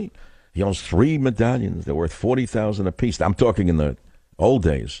 Really? He owns 3 medallions. They're worth $40,000 a piece. I'm talking in the old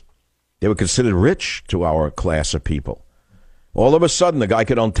days. They were considered rich to our class of people. All of a sudden, the guy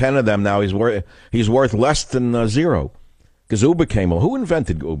could own 10 of them. Now he's worth less than 0. Because Uber came along. Who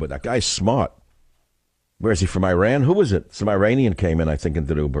invented Uber? That guy's smart. Where is he, from Iran? Who was it? Some Iranian came in, I think, and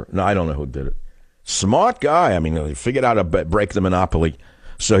did Uber. No, I don't know who did it. Smart guy. I mean, he figured out how to break the monopoly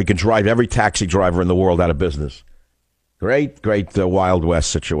so he can drive every taxi driver in the world out of business. Great Wild West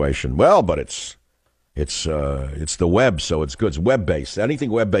situation. Well, but it's the web, so it's good. It's web-based.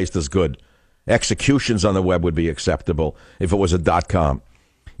 Anything web-based is good. Executions on the web would be acceptable if it was a .com.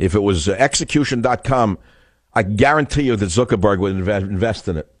 If it was execution.com, I guarantee you that Zuckerberg would invest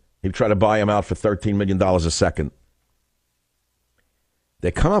in it. He'd try to buy him out for $13 million a second. They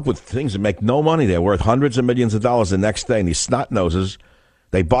come up with things that make no money. They're worth hundreds of millions of dollars the next day, and these snot-noses,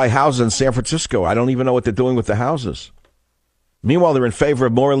 they buy houses in San Francisco. I don't even know what they're doing with the houses. Meanwhile, they're in favor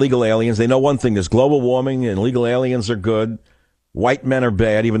of more illegal aliens. They know one thing, there's global warming, and illegal aliens are good. White men are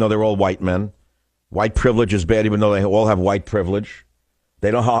bad, even though they're all white men. White privilege is bad, even though they all have white privilege. They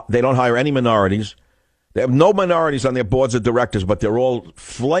don't hire any minorities. They have no minorities on their boards of directors, but they're all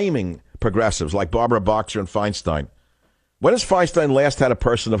flaming progressives, like Barbara Boxer and Feinstein. When has Feinstein last had a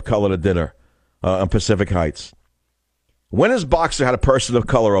person of color to dinner on Pacific Heights? When has Boxer had a person of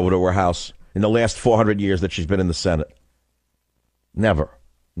color over to her house in the last 400 years that she's been in the Senate? Never.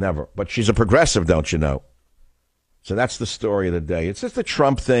 But she's a progressive, don't you know? So that's the story of the day. It's just the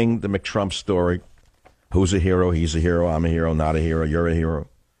Trump thing, the McTrump story. Who's a hero? He's a hero. I'm a hero. Not a hero. You're a hero.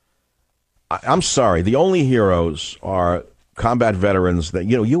 I'm sorry. The only heroes are combat veterans that,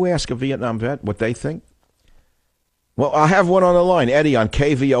 you ask a Vietnam vet what they think. Well, I have one on the line. Eddie on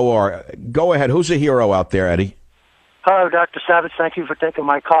KVOR. Go ahead. Who's a hero out there, Eddie? Hello, Dr. Savage. Thank you for taking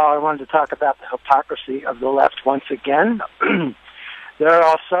my call. I wanted to talk about the hypocrisy of the left once again. They're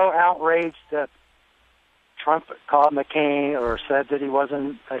all so outraged that Trump called McCain or said that he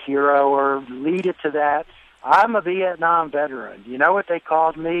wasn't a hero or lead it to that. I'm a Vietnam veteran. You know what they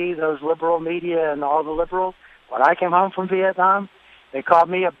called me, those liberal media and all the liberals? When I came home from Vietnam, they called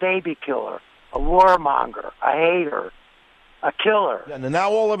me a baby killer, a warmonger, a hater, a killer. And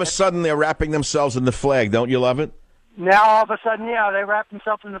now all of a sudden they're wrapping themselves in the flag. Don't you love it? Now all of a sudden, they wrap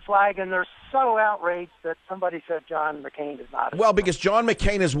themselves in the flag, and they're so outraged that somebody said John McCain is not. Well, because John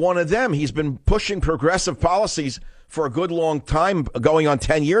McCain is one of them. He's been pushing progressive policies for a good long time, going on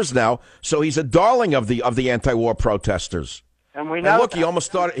 10 years now. So he's a darling of the anti-war protesters. And we know. And look, he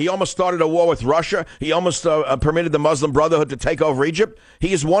almost started a war with Russia. He almost permitted the Muslim Brotherhood to take over Egypt.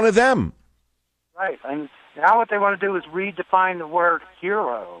 He is one of them. Right, and now what they want to do is redefine the word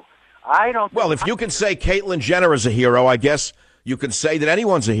hero. I don't. Well, if you can say Caitlyn Jenner is a hero, I guess you can say that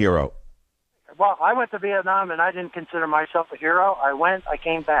anyone's a hero. Well, I went to Vietnam, and I didn't consider myself a hero. I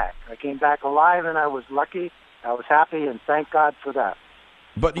came back. I came back alive, and I was lucky. I was happy, and thank God for that.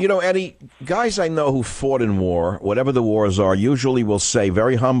 But, Eddie, guys I know who fought in war, whatever the wars are, usually will say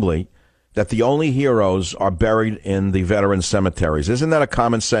very humbly that the only heroes are buried in the veteran cemeteries. Isn't that a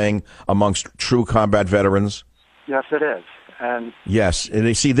common saying amongst true combat veterans? Yes, it is. And yes. And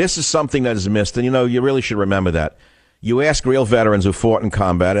you see, this is something that is missed, and, you really should remember that. You ask real veterans who fought in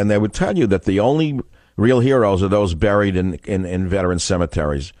combat, and they would tell you that the only real heroes are those buried in veteran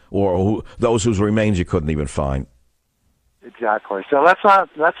cemeteries, or those whose remains you couldn't even find. Exactly. So let's not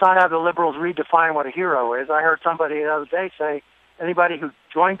have the liberals redefine what a hero is. I heard somebody the other day say anybody who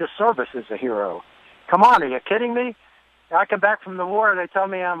joined the service is a hero. Come on, are you kidding me? I come back from the war and they tell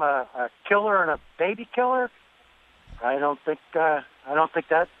me I'm a killer and a baby killer. I don't think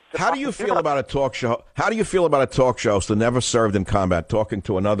that. How do you feel about a talk show? How do you feel about a talk show host that never served in combat talking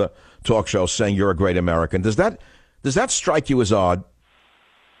to another talk show saying you're a great American? Does that strike you as odd?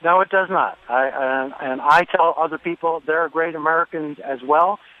 No, it does not. I tell other people they're great Americans as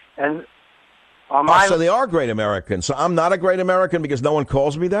well. And so they are great Americans. So I'm not a great American because no one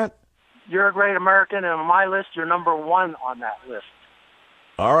calls me that? you're a great American, and on my list, you're number one on that list.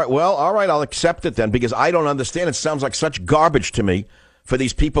 All right, well, all right, I'll accept it then, because I don't understand. It sounds like such garbage to me for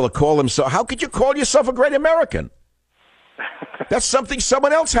these people to call themselves. How could you call yourself a great American? That's something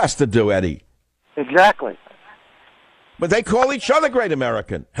someone else has to do, Eddie. Exactly. But they call each other great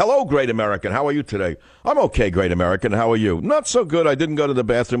American. Hello, great American. How are you today? I'm okay, great American. How are you? Not so good. I didn't go to the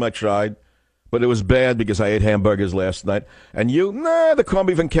bathroom. I tried. But it was bad because I ate hamburgers last night. And you? Nah, the corned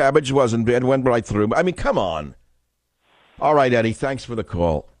beef and cabbage wasn't bad. Went right through. I mean, come on. All right, Eddie, thanks for the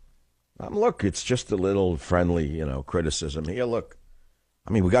call. Look, it's just a little friendly, criticism here. Look,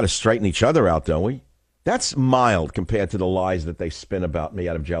 I mean, we got to straighten each other out, don't we? That's mild compared to the lies that they spin about me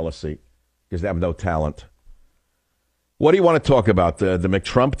out of jealousy because they have no talent. What do you want to talk about, the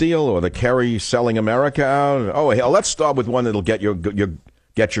McTrump deal or the Kerry selling America out? Oh, hell, let's start with one that'll get your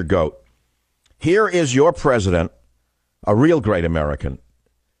goat. Here is your president, a real great American.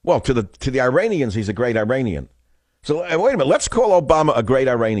 Well, to the Iranians, he's a great Iranian. So wait a minute, let's call Obama a great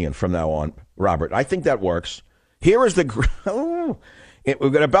Iranian from now on, Robert. I think that works. Here is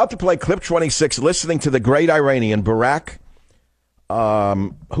we're about to play clip 26, listening to the great Iranian, Barack.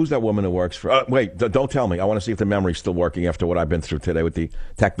 Who's that woman who works for? Wait, don't tell me. I want to see if the memory's still working after what I've been through today with the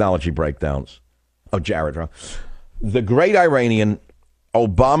technology breakdowns. Oh, Jarrett. Huh? The great Iranian,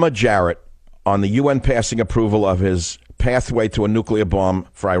 Obama Jarrett, on the UN passing approval of his pathway to a nuclear bomb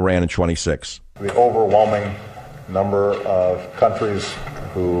for Iran in 26. The overwhelming number of countries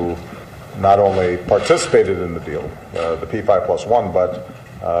who not only participated in the deal, the P5+1, but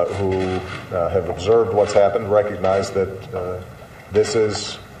who have observed what's happened, recognize that this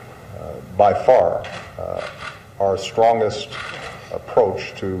is by far our strongest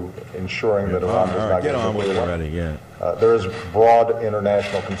approach to ensuring that Iran does not get a nuclear weapon. There is broad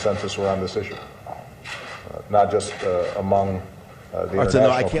international consensus around this issue, not just among the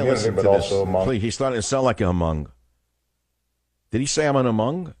international community, but also among... Please, he's starting to sound like a among. Did he say I'm an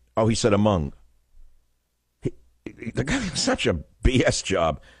among? Oh, he said among. The guy did such a BS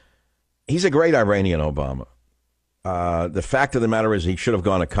job. He's a great Iranian, Obama. The fact of the matter is he should have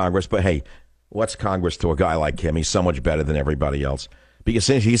gone to Congress, but hey, what's Congress to a guy like him? He's so much better than everybody else. Because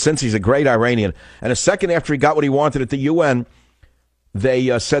since he's a great Iranian, and a second after he got what he wanted at the UN,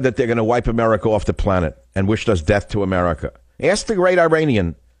 they said that they're going to wipe America off the planet and wished us death to America. Ask the great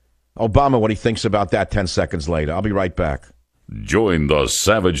Iranian, Obama, what he thinks about that 10 seconds later. I'll be right back. Join the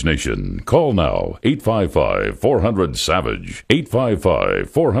Savage Nation. Call now, 855-400-SAVAGE,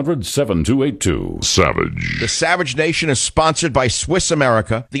 855-400-7282. Savage. The Savage Nation is sponsored by Swiss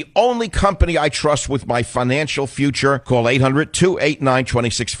America, the only company I trust with my financial future. Call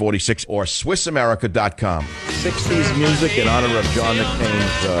 800-289-2646 or SwissAmerica.com. 60s music in honor of John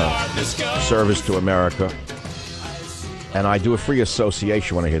McCain's service to America. And I do a free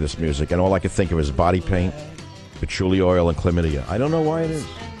association when I hear this music, and all I can think of is body paint, patchouli oil, and chlamydia. I don't know why it is.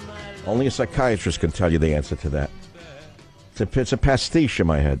 Only a psychiatrist can tell you the answer to that. It's a pastiche in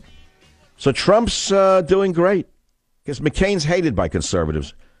my head. So Trump's doing great because McCain's hated by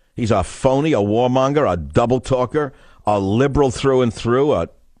conservatives. He's a phony, a warmonger, a double talker, a liberal through and through, a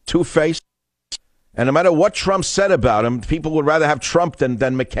two-faced. And no matter what Trump said about him, people would rather have Trump than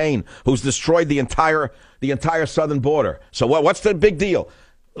McCain, who's destroyed the entire southern border. So what's the big deal?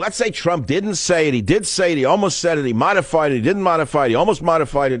 Let's say Trump didn't say it. He did say it. He almost said it. He modified it. He didn't modify it. He almost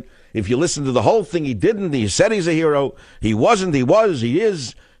modified it. If you listen to the whole thing, he didn't. He said he's a hero. He wasn't. He was. He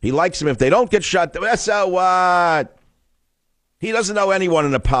is. He likes him. If they don't get shot, that's so what? He doesn't owe anyone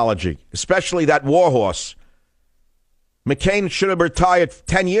an apology, especially that warhorse. McCain should have retired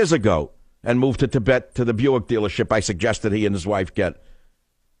 10 years ago and moved to Tibet to the Buick dealership I suggested he and his wife get.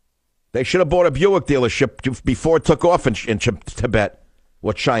 They should have bought a Buick dealership before it took off in Tibet.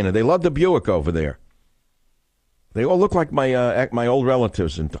 Or China. They love the Buick over there. They all look like my old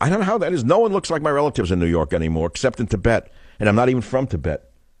relatives. And I don't know how that is. No one looks like my relatives in New York anymore, except in Tibet. And I'm not even from Tibet.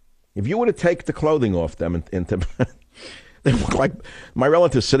 If you were to take the clothing off them in Tibet, they look like my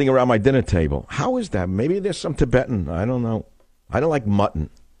relatives sitting around my dinner table. How is that? Maybe there's some Tibetan. I don't know. I don't like mutton.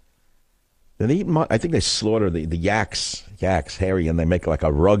 They eat mutton. I think they slaughter the yaks, hairy, and they make like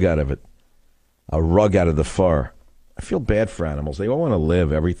a rug out of it. A rug out of the fur. I feel bad for animals. They all want to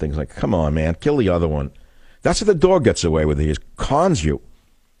live. Everything's like, come on, man, kill the other one. That's what the dog gets away with. He cons you.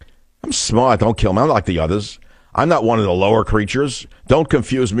 I'm smart. Don't kill me. I'm not like the others. I'm not one of the lower creatures. Don't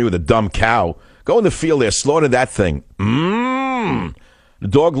confuse me with a dumb cow. Go in the field there. Slaughter that thing. The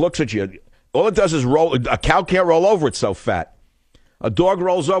dog looks at you. All it does is roll. A cow can't roll over. It's so fat. A dog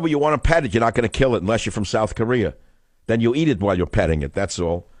rolls over. You want to pet it. You're not going to kill it unless you're from South Korea. Then you eat it while you're petting it. That's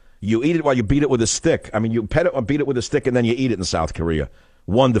all. You eat it while you beat it with a stick. I mean, you pet it or beat it with a stick, and then you eat it in South Korea.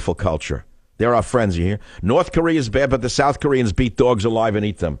 Wonderful culture. They're our friends, you hear? North Korea is bad, but the South Koreans beat dogs alive and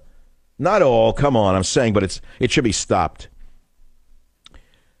eat them. Not all, come on, I'm saying, but it should be stopped.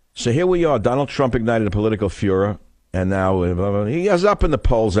 So here we are. Donald Trump ignited a political furor, and now he is up in the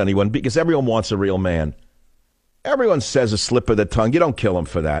polls, anyone, because everyone wants a real man. Everyone says a slip of the tongue. You don't kill him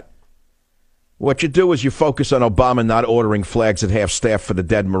for that. What you do is you focus on Obama not ordering flags at half-staff for the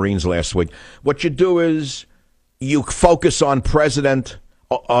dead Marines last week. What you do is you focus on President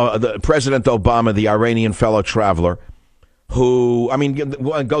Obama, the Iranian fellow traveler, who, I mean,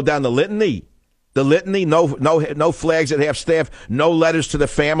 go down the litany. The litany, no flags at half-staff, no letters to the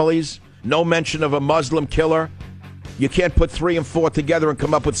families, no mention of a Muslim killer. You can't put 3 and 4 together and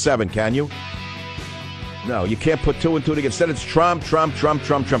come up with 7, can you? No, you can't put 2 and 2 together. Instead, it's Trump, Trump, Trump,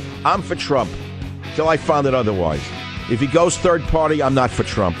 Trump, Trump. I'm for Trump till I found it otherwise. If he goes third party, I'm not for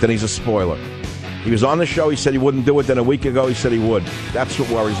Trump. Then he's a spoiler. He was on the show. He said he wouldn't do it. Then a week ago, he said he would. That's what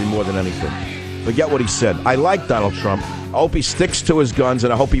worries me more than anything. Forget what he said. I like Donald Trump. I hope he sticks to his guns,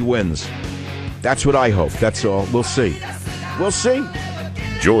 and I hope he wins. That's what I hope. That's all. We'll see. We'll see.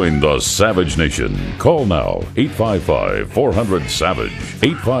 Join the Savage Nation. Call now, 855-400-SAVAGE,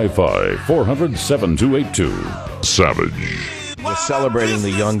 855-400-7282. Savage. We're celebrating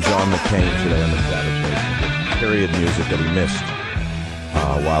the young John McCain today on the Savage Nation. Period music that he missed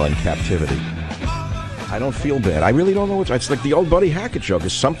while in captivity. I don't feel bad. I really don't know what's... It's like the old Buddy Hackett joke.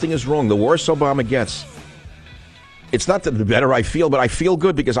 If something is wrong, the worse Obama gets... It's not that the better I feel, but I feel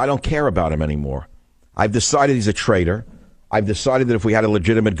good because I don't care about him anymore. I've decided he's a traitor. I've decided that if we had a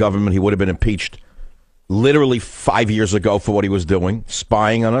legitimate government, he would have been impeached literally 5 years ago for what he was doing,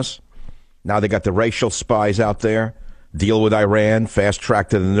 spying on us. Now they got the racial spies out there, deal with Iran, fast track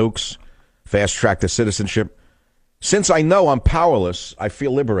to the nukes, fast track to citizenship. Since I know I'm powerless, I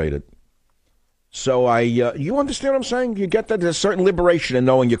feel liberated. So you understand what I'm saying? You get that? There's a certain liberation in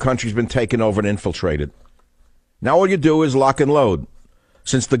knowing your country's been taken over and infiltrated. Now all you do is lock and load.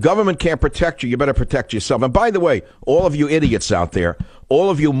 Since the government can't protect you, you better protect yourself. And by the way, all of you idiots out there,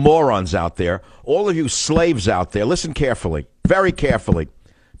 all of you morons out there, all of you slaves out there, listen carefully, very carefully,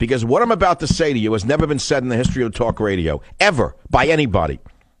 because what I'm about to say to you has never been said in the history of talk radio, ever, by anybody,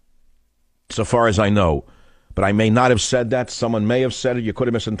 so far as I know. But I may not have said that. Someone may have said it. You could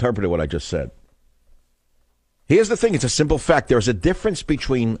have misinterpreted what I just said. Here's the thing. It's a simple fact. There's a difference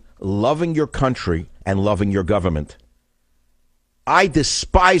between loving your country and loving your government. I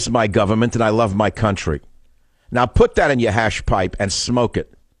despise my government and I love my country. Now put that in your hash pipe and smoke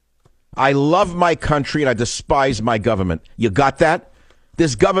it. I love my country and I despise my government. You got that?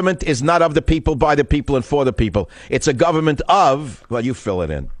 This government is not of the people, by the people, and for the people. It's a government of, well, you fill it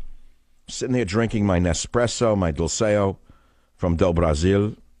in. Sitting here drinking my Nespresso, my Dulceo from Do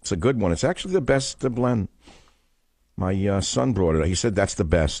Brasil. It's a good one. It's actually the best blend. My son brought it. He said that's the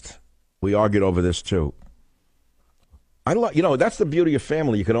best. We argued over this too. That's the beauty of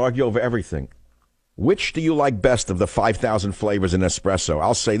family. You can argue over everything. Which do you like best of the 5,000 flavors in espresso?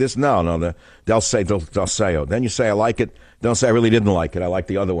 I'll say this. No. They'll say Dulceo. Then you say I like it. They'll say I really didn't like it. I like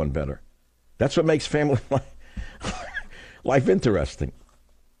the other one better. That's what makes family life interesting.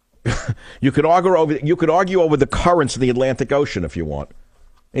 You could argue over the currents in the Atlantic Ocean if you want.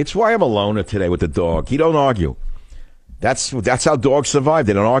 It's why I'm alone today with the dog. He don't argue. That's how dogs survive.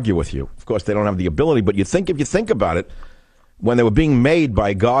 They don't argue with you. Of course, they don't have the ability, but if you think about it, when they were being made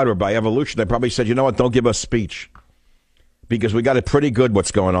by God or by evolution, they probably said, you know what, don't give us speech. Because we got it pretty good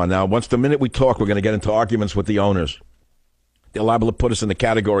what's going on now. The minute we talk, we're going to get into arguments with the owners. They're liable to put us in the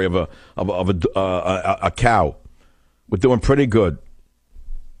category of a cow. We're doing pretty good.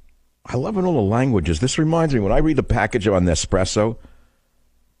 I love it all the languages. This reminds me, when I read the package on Nespresso,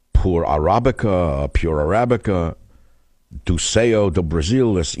 Pure Arabica, Dulceo do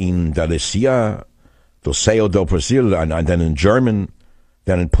Brasil in Delicia, Dulceo do Brasil, and then in German,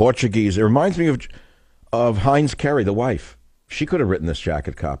 then in Portuguese. It reminds me of Heinz Kerry, the wife. She could have written this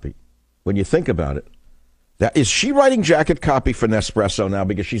jacket copy. When you think about it, is she writing jacket copy for Nespresso now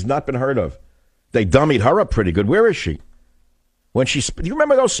because she's not been heard of? They dummied her up pretty good. Where is she? Do you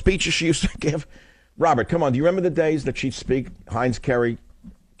remember those speeches she used to give? Robert, come on. Do you remember the days that she'd speak? Heinz Kerry,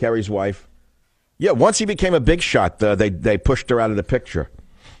 Kerry's wife. Yeah, once he became a big shot, they pushed her out of the picture.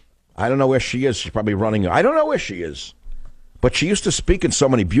 I don't know where she is. She's probably running. I don't know where she is. But she used to speak in so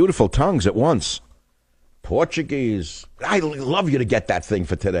many beautiful tongues at once. Portuguese. I'd love you to get that thing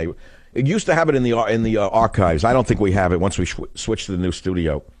for today. It used to have it in the archives. I don't think we have it once we switch to the new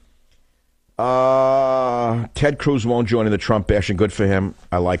studio. Ted Cruz won't join in the Trump bashing. Good for him.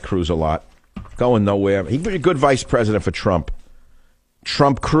 I like Cruz a lot. Going nowhere. He'd be a good vice president for Trump.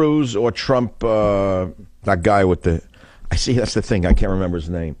 Trump Cruz or Trump, that guy with the... I see, that's the thing. I can't remember his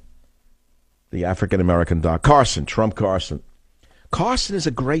name. The African-American doctor. Carson, Trump Carson. Carson is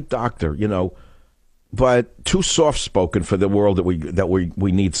a great doctor, you know, but too soft-spoken for the world that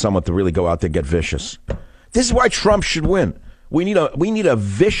we need someone to really go out there and get vicious. This is why Trump should win. We need a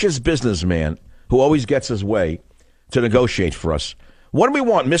vicious businessman who always gets his way to negotiate for us. What do we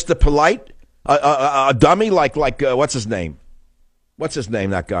want, Mr. Polite? A dummy like what's his name? What's his name,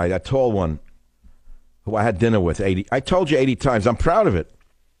 that guy, that tall one who I had dinner with 80. I told you 80 times. I'm proud of it.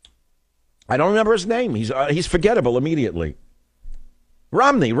 I don't remember his name. He's forgettable immediately.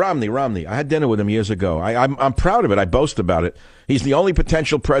 Romney. I had dinner with him years ago. I'm proud of it. I boast about it. He's the only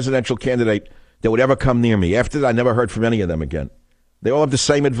potential presidential candidate that would ever come near me. After that, I never heard from any of them again. They all have the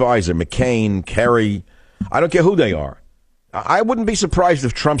same advisor, McCain, Kerry. I don't care who they are. I wouldn't be surprised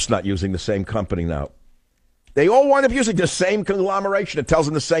if Trump's not using the same company now. They all wind up using the same conglomeration. It tells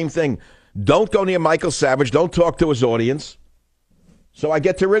them the same thing. Don't go near Michael Savage. Don't talk to his audience. So I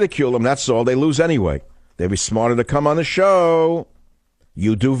get to ridicule them. That's all. They lose anyway. They'd be smarter to come on the show.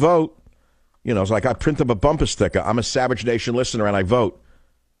 You do vote. You know, it's like I print up a bumper sticker. I'm a Savage Nation listener and I vote.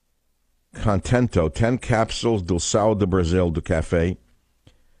 Contento, 10 capsules do sal de Brazil do café.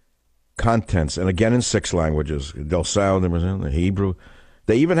 Contents, and again in 6 languages. Del Sal de Brazil, the Hebrew.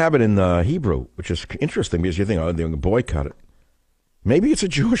 They even have it in Hebrew, which is interesting because you think, oh, they're going to boycott it. Maybe it's a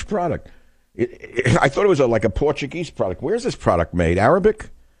Jewish product. I thought it was like a Portuguese product. Where's this product made? Arabic?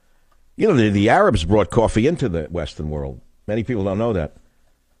 You know, the Arabs brought coffee into the Western world. Many people don't know that.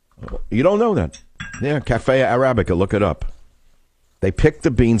 You don't know that. Yeah, Café Arabica, look it up. They picked the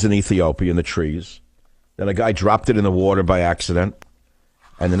beans in Ethiopia in the trees. Then a guy dropped it in the water by accident.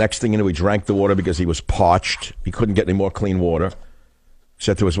 And the next thing you know, he drank the water because he was parched. He couldn't get any more clean water.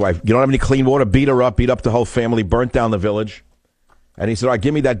 Said to his wife, you don't have any clean water? Beat her up, beat up the whole family, burnt down the village. And he said, all right,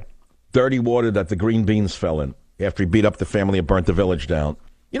 give me that dirty water that the green beans fell in. After he beat up the family and burnt the village down.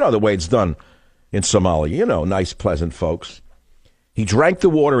 You know the way it's done in Somalia. You know, nice, pleasant folks. He drank the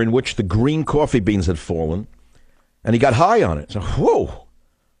water in which the green coffee beans had fallen. And he got high on it. So, whoa,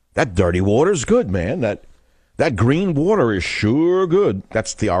 that dirty water is good, man. That green water is sure good.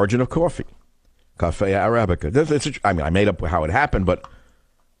 That's the origin of coffee. Café Arabica. I made up how it happened, but,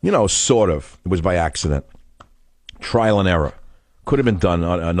 you know, sort of. It was by accident. Trial and error. Could have been done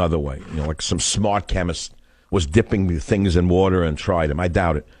another way. You know, like some smart chemist was dipping the things in water and tried them. I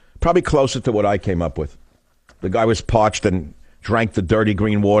doubt it. Probably closer to what I came up with. The guy was parched and drank the dirty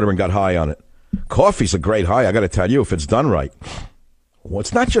green water and got high on it. Coffee's a great high, I got to tell you, if it's done right. Well,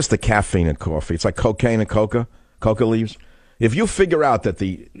 it's not just the caffeine in coffee. It's like cocaine and coca leaves. If you figure out that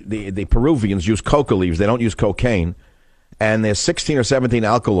the Peruvians use coca leaves, they don't use cocaine, and there's 16 or 17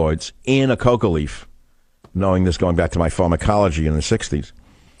 alkaloids in a coca leaf, knowing this going back to my pharmacology in the 60s,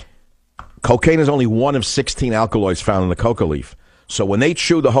 cocaine is only one of 16 alkaloids found in the coca leaf. So when they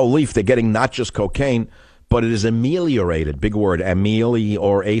chew the whole leaf, they're getting not just cocaine, but it is ameliorated, big word,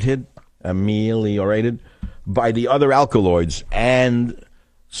 ameliorated by the other alkaloids and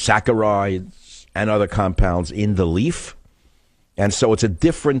saccharides and other compounds in the leaf. And so it's a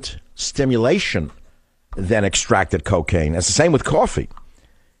different stimulation than extracted cocaine. It's the same with coffee.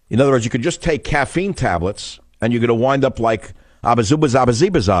 In other words, you could just take caffeine tablets and you're going to wind up like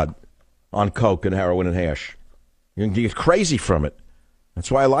abazubazabazibazad on coke and heroin and hash. You're going to get crazy from it. That's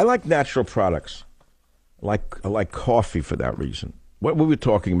why I like natural products. I like coffee for that reason. What were we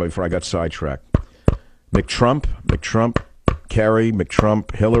talking about before I got sidetracked? McTrump, Kerry,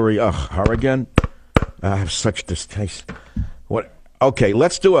 McTrump, Hillary, her again. I have such distaste. What? Okay,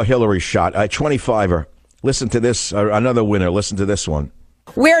 let's do a Hillary shot. 25er. Listen to this. Another winner. Listen to this one.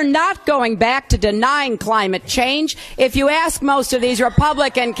 We're not going back to denying climate change. If you ask most of these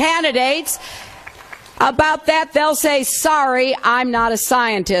Republican candidates about that, they'll say, sorry, I'm not a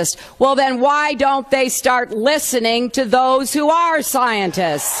scientist. Well, then why don't they start listening to those who are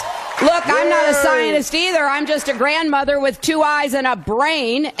scientists? Look, I'm not a scientist either. I'm just a grandmother with 2 eyes and a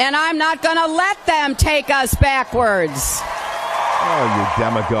brain, and I'm not going to let them take us backwards. Oh, you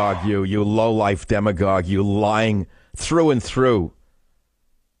demagogue, you low-life demagogue, you lying through and through.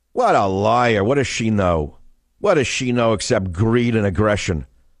 What a liar. What does she know? What does she know except greed and aggression?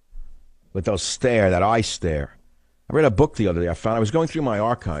 With that eye stare. I read a book the other day. I was going through my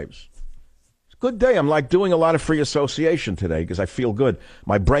archives. It's a good day. I'm like doing a lot of free association today because I feel good.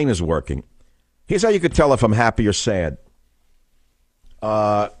 My brain is working. Here's how you could tell if I'm happy or sad.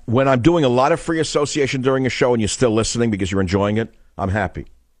 When I'm doing a lot of free association during a show and you're still listening because you're enjoying it, I'm happy.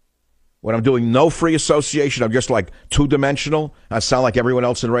 When I'm doing no free association, I'm just like two-dimensional. I sound like everyone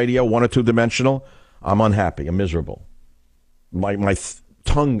else in radio, one or two-dimensional. I'm unhappy. I'm miserable. My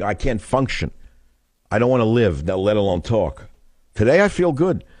tongue, I can't function. I don't want to live, let alone talk. Today I feel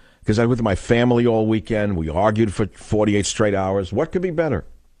good because I was with my family all weekend. We argued for 48 straight hours. What could be better?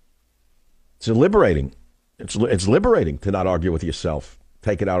 It's liberating. It's liberating to not argue with yourself.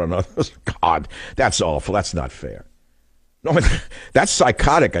 Take it out on others. God, that's awful. That's not fair. No, that's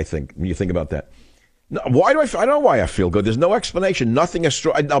psychotic, I think, when you think about that. No, why do I don't know why I feel good. There's no explanation. Nothing is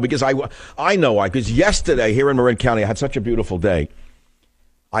strong. No, because I know why. Because yesterday here in Marin County, I had such a beautiful day.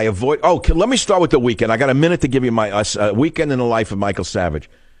 Let me start with the weekend. I got a minute to give you my weekend in the life of Michael Savage.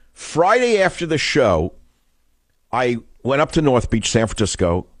 Friday after the show, I went up to North Beach, San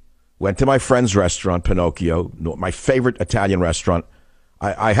Francisco, went to my friend's restaurant, Pinocchio, my favorite Italian restaurant.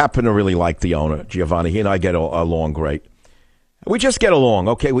 I happen to really like the owner, Giovanni. He and I get along great. We just get along.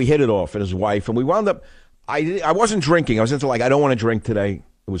 Okay, we hit it off, and his wife, and we wound up. I wasn't drinking. I was into I don't want to drink today.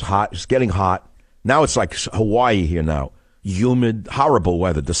 It was hot. It's getting hot. Now it's like Hawaii here now. Humid, horrible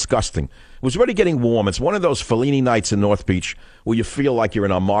weather, disgusting. It was already getting warm. It's one of those Fellini nights in North Beach where you feel like you're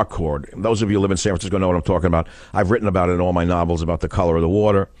in a Marcord. Those of you who live in San Francisco know what I'm talking about. I've written about it in all my novels about the color of the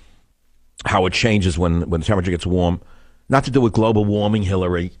water, how it changes when the temperature gets warm. Not to do with global warming,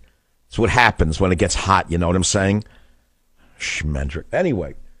 Hillary. It's what happens when it gets hot. You know what I'm saying? Schmendrick.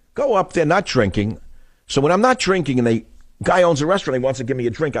 Anyway, go up there, not drinking. So when I'm not drinking and the guy owns a restaurant, he wants to give me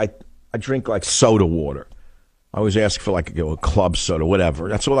a drink, I drink like soda water. I always ask for a club soda, whatever.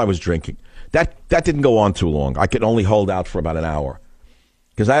 That's all I was drinking. That didn't go on too long. I could only hold out for about an hour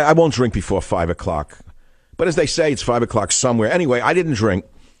because I won't drink before 5 o'clock. But as they say, it's 5 o'clock somewhere. Anyway, I didn't drink.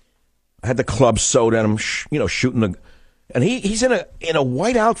 I had the club soda and I'm shooting the. And he's in a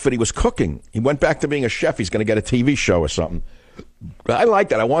white outfit. He was cooking. He went back to being a chef. He's going to get a TV show or something. But I like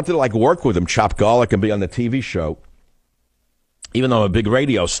that. I wanted to work with him, chop garlic, and be on the TV show. Even though I'm a big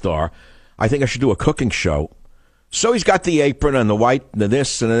radio star, I think I should do a cooking show. So he's got the apron and the white, and the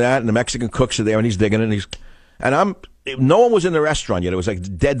this and the that, and the Mexican cooks are there, and he's digging it. No one was in the restaurant yet. It was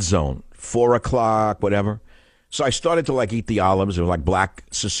like dead zone, 4 o'clock, whatever. So I started to eat the olives. It was like black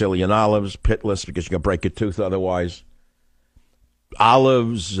Sicilian olives, pitless, because you can break your tooth otherwise.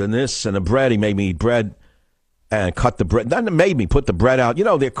 Olives and this and the bread. He made me eat bread and cut the bread. Then made me put the bread out.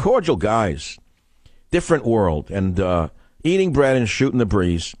 They're cordial guys. Different world. And eating bread and shooting the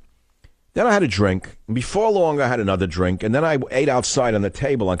breeze. Then I had a drink. Before long, I had another drink. And then I ate outside on the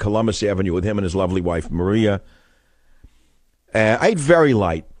table on Columbus Avenue with him and his lovely wife, Maria. I ate very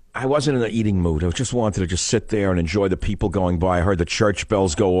light. I wasn't in an eating mood. I just wanted to just sit there and enjoy the people going by. I heard the church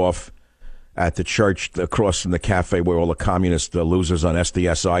bells go off at the church across from the cafe where all the communist losers on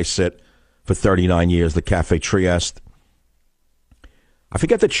SDSI sit for 39 years, the Cafe Trieste. I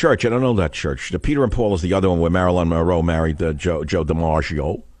forget the church. I don't know that church. The Peter and Paul is the other one where Marilyn Monroe married Joe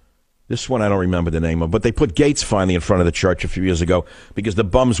DiMaggio. This one I don't remember the name of, but they put gates finally in front of the church a few years ago because the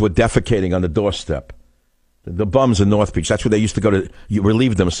bums were defecating on the doorstep. The bums in North Beach, that's where they used to go to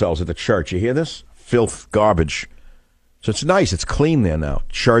relieve themselves at the church. You hear this? Filth, garbage. So it's nice. It's clean there now.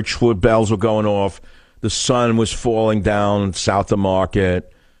 Church bells were going off. The sun was falling down south of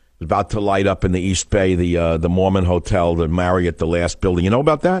Market. About to light up in the East Bay, the Mormon Hotel, the Marriott, the last building. You know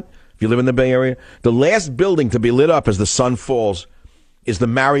about that? If you live in the Bay Area? The last building to be lit up as the sun falls is the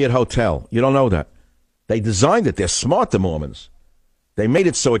Marriott Hotel. You don't know that. They designed it. They're smart, the Mormons. They made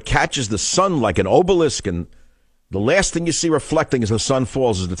it so it catches the sun like an obelisk, and the last thing you see reflecting as the sun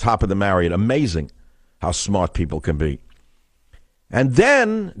falls is the top of the Marriott. Amazing how smart people can be. And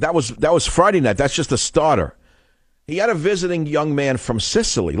then, that was Friday night. That's just a starter. He had a visiting young man from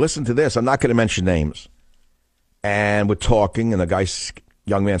Sicily. Listen to this. I'm not going to mention names. And we're talking, and the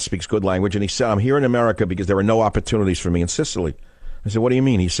young man speaks good language, and he said, I'm here in America because there are no opportunities for me in Sicily. I said, what do you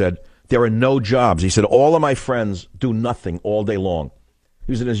mean? He said, there are no jobs. He said, all of my friends do nothing all day long.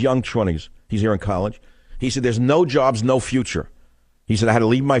 He was in his young 20s. He's here in college. He said, there's no jobs, no future. He said, I had to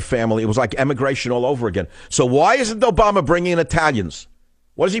leave my family. It was like emigration all over again. So why isn't Obama bringing in Italians?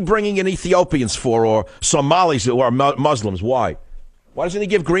 What is he bringing in Ethiopians for, or Somalis who are Muslims? Why? Why doesn't he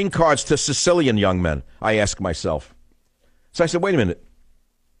give green cards to Sicilian young men? I ask myself. So I said, wait a minute.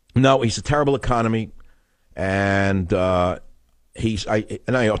 No, he's a terrible economy. And I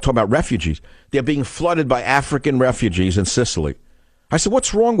talk about refugees. They're being flooded by African refugees in Sicily. I said,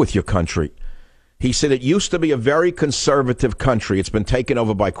 what's wrong with your country? He said, it used to be a very conservative country. It's been taken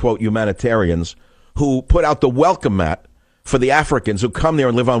over by, quote, humanitarians who put out the welcome mat for the Africans who come there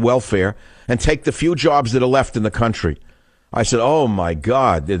and live on welfare and take the few jobs that are left in the country. I said, oh, my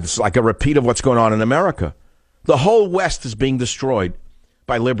God, it's like a repeat of what's going on in America. The whole West is being destroyed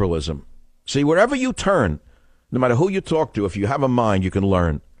by liberalism. See, wherever you turn, no matter who you talk to, if you have a mind, you can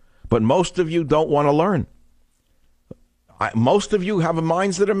learn. But most of you don't want to learn. Most of you have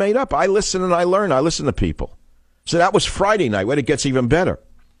minds that are made up. I listen and I learn. I listen to people. So that was Friday night. When it gets even better.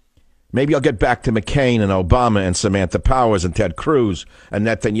 Maybe I'll get back to McCain and Obama and Samantha Powers and Ted Cruz and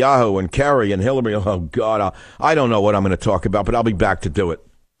Netanyahu and Kerry and Hillary. Oh, God, I don't know what I'm going to talk about, but I'll be back to do it.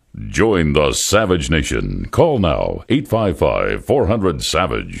 Join the Savage Nation. Call now,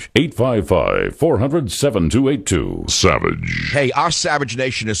 855-400-SAVAGE, 855-400-7282. Savage. Hey, our Savage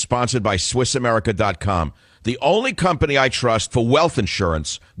Nation is sponsored by SwissAmerica.com, the only company I trust for wealth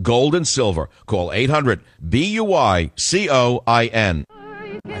insurance, gold and silver. Call 800-BUICOIN.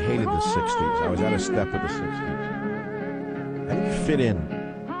 I hated the 60s. I was out of step with the 60s. I didn't fit in.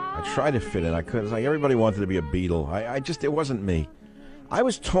 I tried to fit in. I couldn't. Like everybody wanted to be a Beatle. It wasn't me. I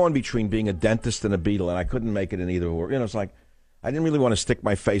was torn between being a dentist and a Beatle, and I couldn't make it in either. It's like I didn't really want to stick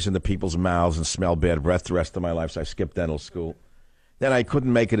my face into people's mouths and smell bad breath the rest of my life, so I skipped dental school. Then I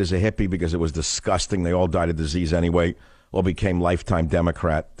couldn't make it as a hippie because it was disgusting. They all died of disease anyway, or became lifetime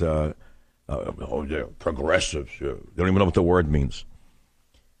Democrat. Progressives. They don't even know what the word means.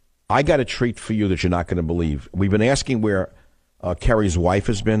 I got a treat for you that you're not going to believe. We've been asking where Kerry's wife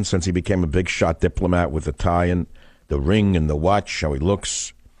has been since he became a big shot diplomat with the tie and the ring and the watch, how he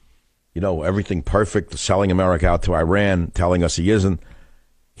looks. Everything perfect, selling America out to Iran, telling us he isn't.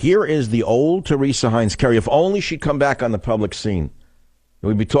 Here is the old Teresa Heinz Kerry. If only she'd come back on the public scene.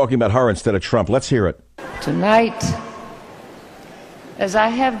 We'd be talking about her instead of Trump. Let's hear it. Tonight, as I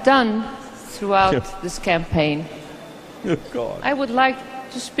have done throughout this campaign, God. I would like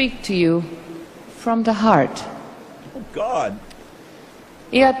to speak to you from the heart. Oh, God.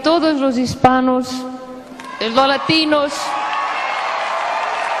 Y a todos los hispanos, los latinos.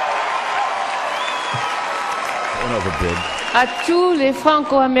 Went over big. A tous les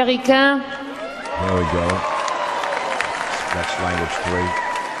franco-américains. There we go. Next language 3.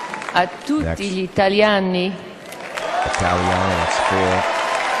 A tutti gli italiani. Italiano, that's 4.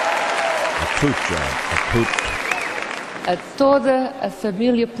 A tutti. A toda a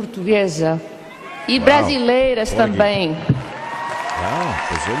família portuguesa e brasileiras também. Wow,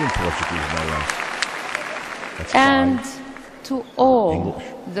 Brazilian Portuguese, no less. That's and 5. To all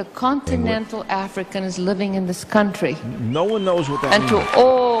the continental Africans living in this country. No one knows what that means. And to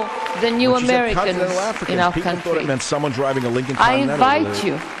all the new Americans in our People country. thought it meant someone driving a Lincoln I Continental. invite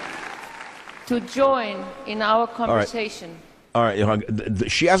you to join in our conversation. All right.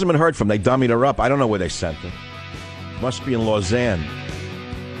 She hasn't been heard from. They dummied her up. I don't know where they sent her. Must be in Lausanne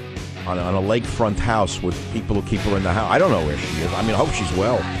on a lakefront house with people who keep her in the house. I don't know where she is. I hope she's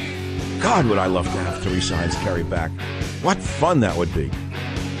well. God, would I love to have Teresa Heinz Kerry back. What fun that would be.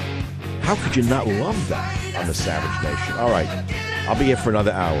 How could you not love that on the Savage Nation? All right. I'll be here for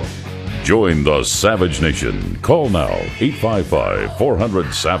another hour. Join the Savage Nation. Call now,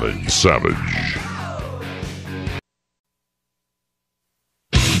 855-400-SAVAGE. Savage.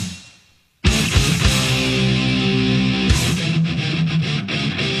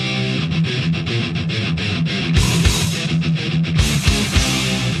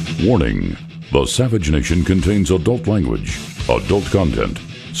 Warning. The Savage Nation contains adult language, adult content,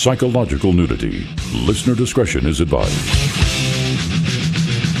 psychological nudity. Listener discretion is advised.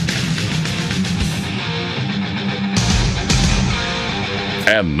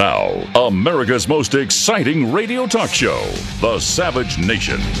 And now, America's most exciting radio talk show, The Savage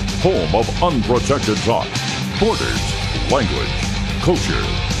Nation, home of unprotected talk, borders, language, culture.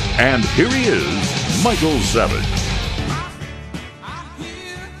 And here he is, Michael Savage.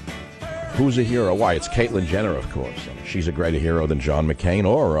 Who's a hero? Why? It's Caitlyn Jenner, of course. She's a greater hero than John McCain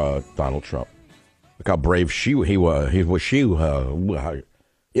or Donald Trump. Look how brave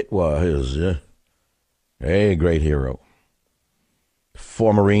it was a great hero.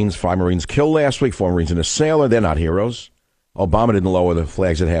 5 Marines killed last week. 4 Marines and a sailor. They're not heroes. Obama didn't lower the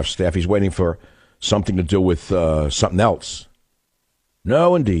flags at half-staff. He's waiting for something to do with something else.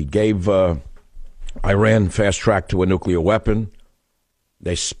 No, indeed. Gave Iran fast track to a nuclear weapon.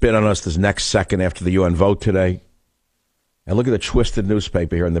 They spit on us this next second after the UN vote today. And look at the twisted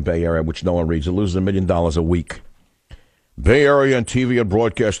newspaper here in the Bay Area, which no one reads. It loses $1 million a week. Bay Area and TV and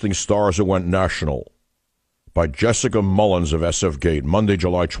broadcasting stars who went national. By Jessica Mullins of SF Gate, Monday,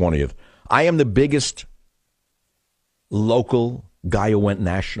 July 20th. I am the biggest local guy who went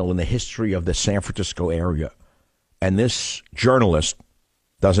national in the history of the San Francisco area. And this journalist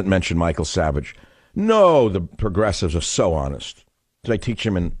doesn't mention Michael Savage. No, the progressives are so honest. Did I teach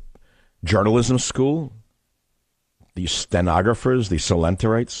him in journalism school? These stenographers, these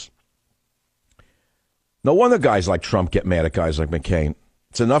Solentarites. No wonder guys like Trump get mad at guys like McCain.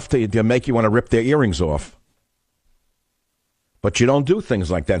 It's enough to make you want to rip their earrings off. But you don't do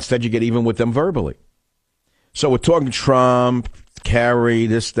things like that. Instead, you get even with them verbally. So we're talking Trump, Kerry,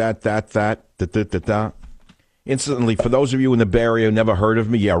 this, that. Instantly, for those of you in the Bay Area who never heard of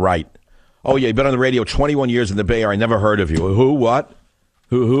me, yeah, right. Oh, yeah, you've been on the radio 21 years in the Bay Area. I never heard of you. Who, what?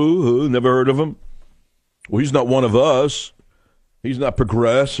 Who? Never heard of him? Well, he's not one of us. He's not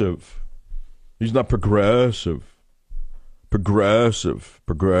progressive. He's not progressive. Progressive.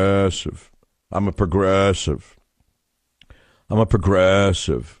 I'm a progressive.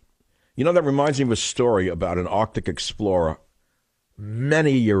 You know, that reminds me of a story about an Arctic explorer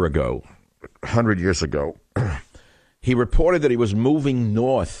many years ago, 100 years ago. He reported that he was moving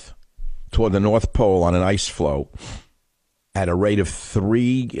north toward the North Pole on an ice floe at a rate of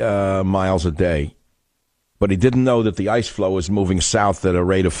 3 miles a day. But he didn't know that the ice floe was moving south at a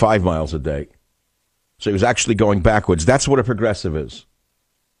rate of 5 miles a day. So he was actually going backwards. That's what a progressive is.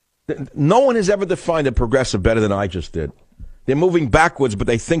 No one has ever defined a progressive better than I just did. They're moving backwards, but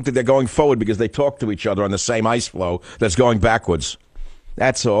they think that they're going forward because they talk to each other on the same ice floe that's going backwards.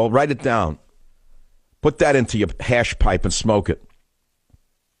 That's all. Write it down. Put that into your hash pipe and smoke it.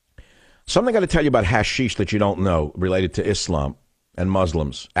 Something I got to tell you about hashish that you don't know related to Islam and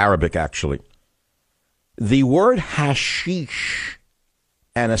Muslims, Arabic actually. The word hashish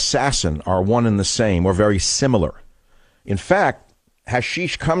and assassin are one and the same, or very similar. In fact,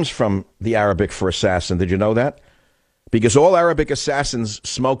 hashish comes from the Arabic for assassin. Did you know that? Because all Arabic assassins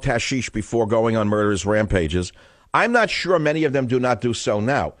smoked hashish before going on murderous rampages. I'm not sure many of them do not do so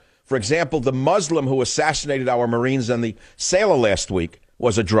now. For example, the Muslim who assassinated our Marines on the sailor last week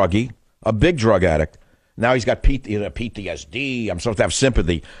was a druggie, a big drug addict. Now he's got PTSD. I'm supposed to have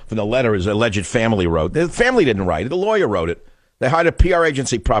sympathy from the letter his alleged family wrote. The family didn't write it. The lawyer wrote it. They hired a PR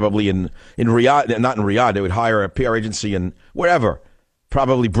agency probably in Riyadh. Not in Riyadh. They would hire a PR agency in wherever,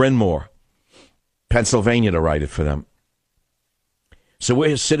 probably Bryn Mawr, Pennsylvania, to write it for them. So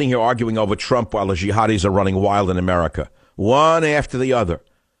we're sitting here arguing over Trump while the jihadis are running wild in America, one after the other.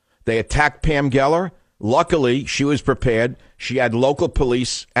 They attacked Pam Geller. Luckily, she was prepared. She had local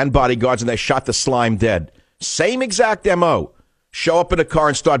police and bodyguards, and they shot the slime dead. Same exact M.O. Show up in a car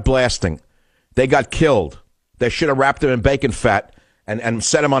and start blasting. They got killed. They should have wrapped them in bacon fat and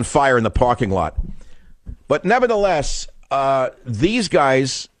set them on fire in the parking lot. But nevertheless, these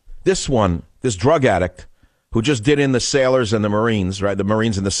guys, this drug addict, who just did in the sailors and the Marines, right? The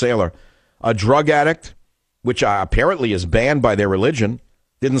Marines and the sailor, a drug addict, which apparently is banned by their religion,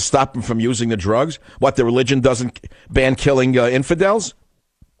 didn't stop him from using the drugs. What, the religion doesn't ban killing infidels?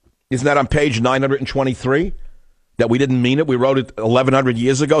 Isn't that on page 923? That we didn't mean it. We wrote it 1,100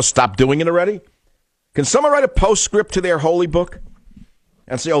 years ago. Stop doing it already. Can someone write a postscript to their holy book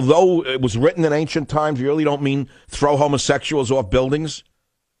and say, although it was written in ancient times, you really don't mean throw homosexuals off buildings?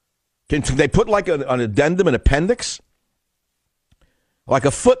 Can they put like an addendum, an appendix? Like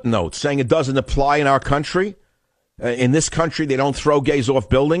a footnote saying it doesn't apply in our country? In this country, they don't throw gays off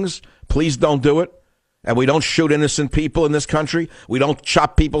buildings. Please don't do it. And we don't shoot innocent people in this country. We don't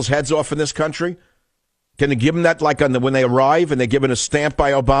chop people's heads off in this country. Can they give them that like when they arrive and they're given a stamp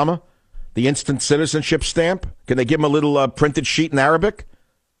by Obama? The instant citizenship stamp? Can they give them a little printed sheet in Arabic?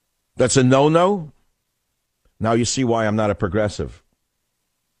 That's a no-no? Now you see why I'm not a progressive.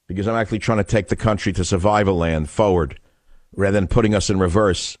 Because I'm actually trying to take the country to survival land forward rather than putting us in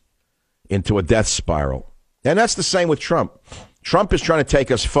reverse into a death spiral. And that's the same with Trump. Trump is trying to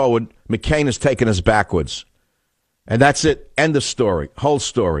take us forward. McCain is taking us backwards. And that's it. End of story. Whole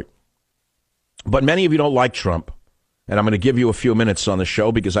story. But many of you don't like Trump. And I'm going to give you a few minutes on the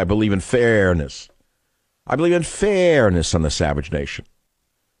show because I believe in fairness. I believe in fairness on the Savage Nation.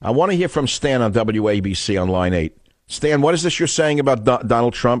 I want to hear from Stan on WABC on line 8. Stan, what is this you're saying about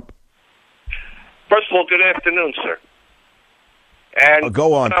Donald Trump? First of all, good afternoon, sir. And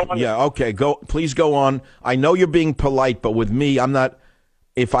go on. Yeah, okay. Please go on. I know you're being polite, but with me, I'm not.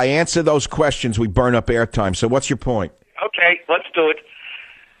 If I answer those questions, we burn up airtime. So what's your point? Okay, let's do it.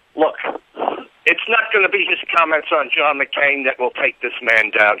 Look, it's not going to be his comments on John McCain that will take this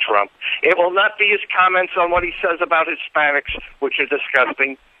man down, Trump. It will not be his comments on what he says about Hispanics, which are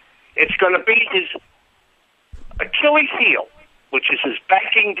disgusting. It's going to be his Achilles heel, which is his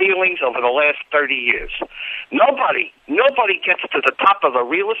banking dealings over the last 30 years. Nobody gets to the top of the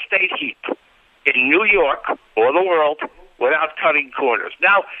real estate heap in New York or the world without cutting corners.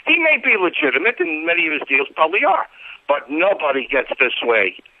 Now, he may be legitimate, and many of his deals probably are, but nobody gets this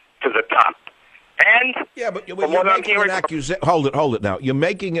way to the top. And yeah, but you're making an accusation. Hold it now. You're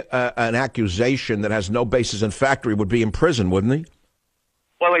making an accusation that has no basis in fact. He would be in prison, wouldn't he?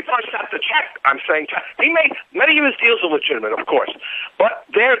 Well, they first have to check. I'm saying many of his deals are legitimate, of course, but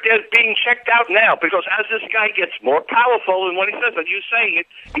they're being checked out now because as this guy gets more powerful in what he says, and you saying it,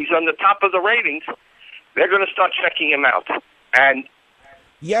 he's on the top of the ratings. they're going to start checking him out. And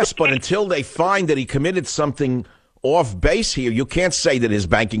yes, but until they find that he committed something off base here, you can't say that his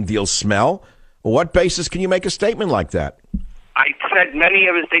banking deals smell. What basis can you make a statement like that? I said many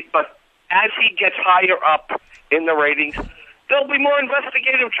of his things, but as he gets higher up in the ratings, there'll be more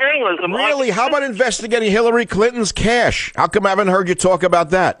investigative journalism. Really? How about investigating Hillary Clinton's cash? How come I haven't heard you talk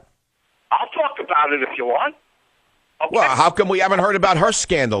about that? I'll talk about it if you want. Okay. Well, how come we haven't heard about her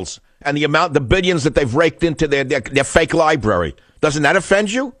scandals and the billions that they've raked into their fake library? Doesn't that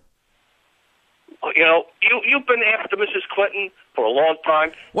offend you? You know, you've been after Mrs. Clinton for a long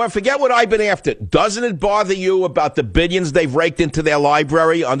time. Well, forget what I've been after. Doesn't it bother you about the billions they've raked into their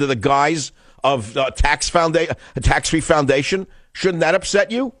library under the guise of a tax-free foundation? Shouldn't that upset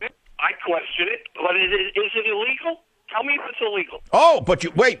you? I question it, but is it illegal? Tell me if it's illegal. Oh,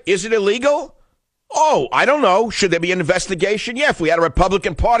 but wait, is it illegal? Oh, I don't know. Should there be an investigation? Yeah, if we had a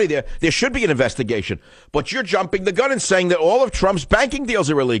Republican Party there should be an investigation. But you're jumping the gun and saying that all of Trump's banking deals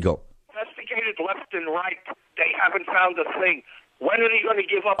are illegal. Investigated left and right. They haven't found a thing. When are they going to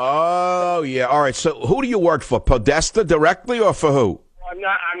give up? Oh, yeah. All right. So who do you work for? Podesta directly or for who? I'm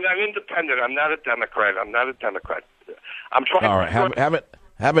independent. I'm not a Democrat. I'm trying. All right.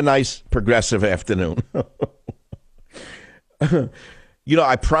 Have a nice progressive afternoon. You know,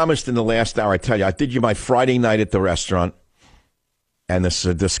 I promised in the last hour, I tell you, I did you my Friday night at the restaurant and this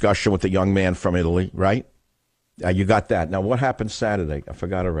discussion with the young man from Italy, right? You got that. Now, what happened Saturday? I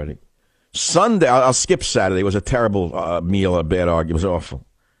forgot already. Sunday, I'll skip Saturday. It was a terrible meal, a bad argument. It was awful.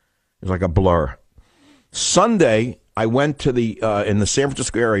 It was like a blur. Sunday, I went to in the San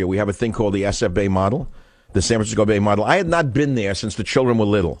Francisco area, we have a thing called the SF Bay Model, the San Francisco Bay Model. I had not been there since the children were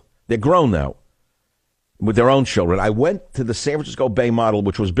little. They're grown now, with their own children. I went to the San Francisco Bay Model,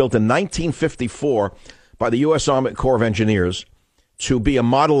 which was built in 1954 by the U.S. Army Corps of Engineers to be a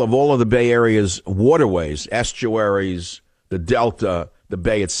model of all of the Bay Area's waterways, estuaries, the Delta, the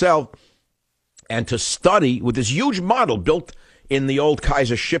Bay itself, and to study with this huge model built in the old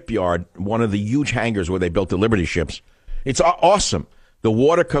Kaiser shipyard, one of the huge hangars where they built the Liberty ships. It's awesome. The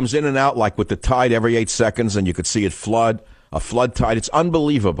water comes in and out like with the tide every 8 seconds, and you could see it flood, a flood tide. It's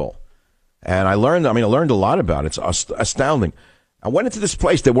unbelievable. And I learned a lot about it. It's astounding. I went into this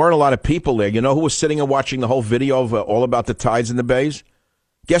place. There weren't a lot of people there. You know who was sitting and watching the whole video of all about the tides in the bays?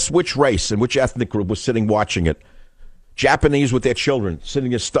 Guess which race and which ethnic group was sitting watching it? Japanese with their children,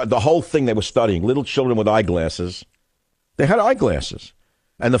 sitting the whole thing they were studying. Little children with eyeglasses. They had eyeglasses.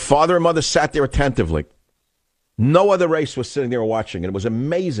 And the father and mother sat there attentively. No other race was sitting there watching. And it was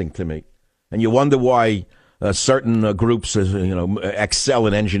amazing to me. And you wonder why certain groups excel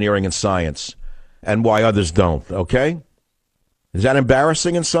in engineering and science and why others don't, okay? Is that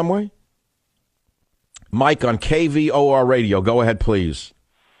embarrassing in some way? Mike on KVOR Radio. Go ahead, please.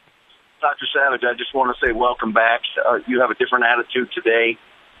 Dr. Savage, I just want to say welcome back. You have a different attitude today.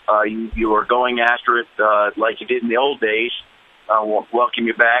 You are going after it like you did in the old days. Welcome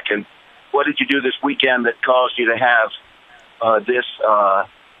you back. And what did you do this weekend that caused you to have this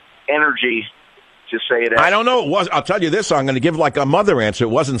energy to say that? I don't know. It was. I'll tell you this. I'm going to give like a mother answer. It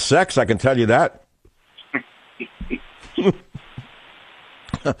wasn't sex. I can tell you that.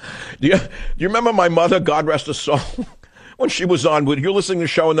 Do you remember my mother, God rest her soul, when she was on, you're listening to the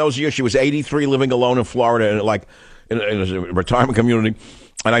show in those years, she was 83, living alone in Florida, in a retirement community.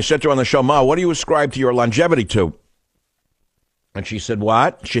 And I said to her on the show, Ma, what do you ascribe to your longevity to? And she said,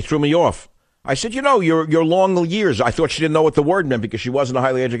 what? She threw me off. I said, your long years. I thought she didn't know what the word meant because she wasn't a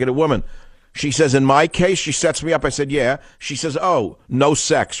highly educated woman. She says, in my case, she sets me up. I said, yeah. She says, oh, no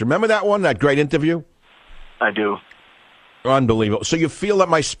sex. Remember that one, that great interview? I do. Unbelievable. So you feel that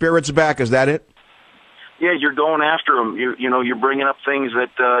my spirit's back? Is that it? Yeah, you're going after them. You're bringing up things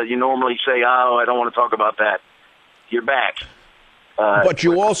that you normally say, oh, I don't want to talk about that. You're back. But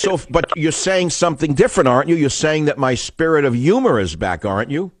you're saying something different, aren't you? You're saying that my spirit of humor is back,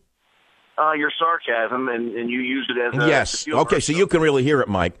 aren't you? Your sarcasm, and you use it as a... Yes. Okay, so you can really hear it,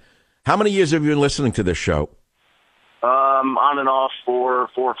 Mike. How many years have you been listening to this show? On and off for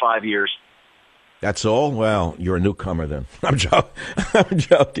 4 or 5 years. That's all? Well, you're a newcomer then. I'm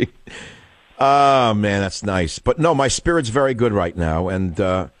joking. Oh, man, that's nice. But no, my spirit's very good right now. And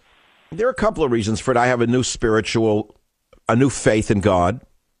there are a couple of reasons for it. I have a new faith in God.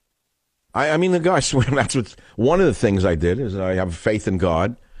 I mean, the guy, I swear, that's one of the things I did is I have faith in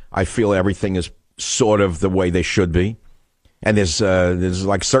God. I feel everything is sort of the way they should be. And there's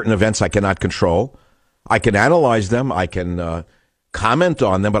like certain events I cannot control. I can analyze them. I can comment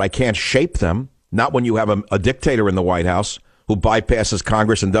on them, but I can't shape them. Not when you have a dictator in the White House who bypasses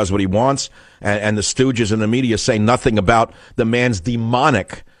Congress and does what he wants, and the stooges and the media say nothing about the man's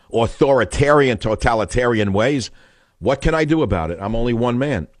demonic authoritarian, totalitarian ways. What can I do about it? I'm only one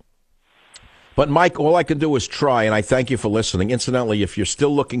man. But, Mike, all I can do is try, and I thank you for listening. Incidentally, if you're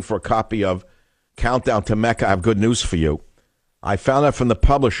still looking for a copy of Countdown to Mecca, I have good news for you. I found out from the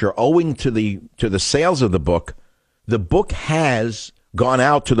publisher, owing to the sales of the book has gone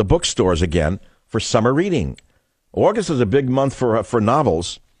out to the bookstores again for summer reading. August is a big month for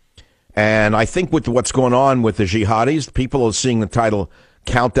novels, and I think with what's going on with the jihadis, people are seeing the title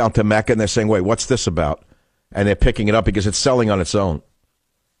Countdown to Mecca, and they're saying, wait, what's this about? And they're picking it up because it's selling on its own,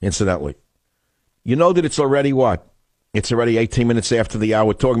 incidentally. You know that it's already what? It's already 18 minutes after the hour.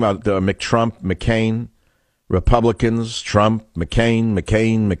 We're talking about McTrump, McCain, Republicans, Trump, McCain,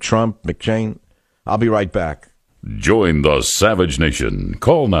 McTrump, McCain. I'll be right back. Join the Savage Nation.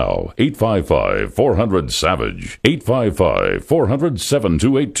 Call now, 855-400-SAVAGE,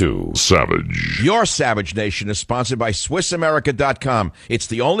 855-400-7282. Savage. Your Savage Nation is sponsored by SwissAmerica.com. It's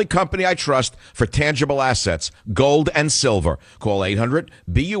the only company I trust for tangible assets, gold and silver. Call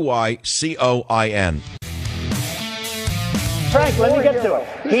 800-BUICOIN. Frank, let me get to it.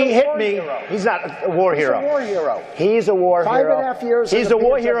 He hit me. He's not a war hero. He's a war hero. He's a war hero. 5.5 years. He's a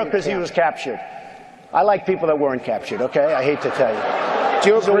war hero because he was captured. I like people that weren't captured, okay? I hate to tell you.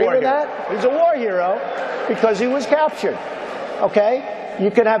 Do you agree with that? He's a war hero because he was captured, okay?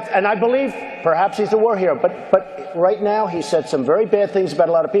 You can have, and I believe perhaps he's a war hero, but right now he said some very bad things about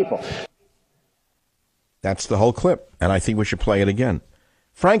a lot of people. That's the whole clip, and I think we should play it again.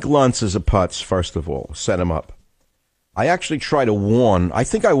 Frank Luntz is a putz, first of all. Set him up. I actually try to warn. I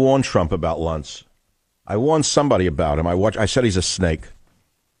think I warned Trump about Luntz. I warned somebody about him. I said he's a snake.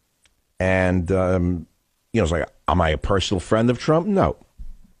 And, it's like, am I a personal friend of Trump? No.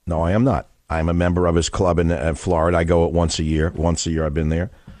 No, I am not. I'm a member of his club in Florida. I go once a year. Once a year I've been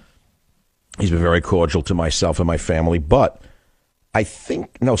there. He's been very cordial to myself and my family. But I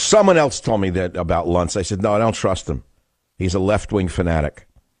think, someone else told me that about Luntz. I said, no, I don't trust him. He's a left-wing fanatic.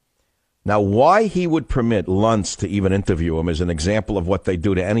 Now, why he would permit Luntz to even interview him is an example of what they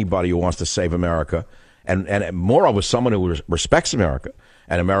do to anybody who wants to save America. And moreover, someone who respects America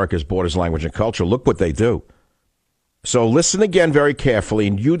and America's borders, language, and culture. Look what they do. So listen again very carefully,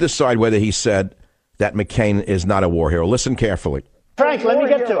 and you decide whether he said that McCain is not a war hero. Listen carefully. Frank, let me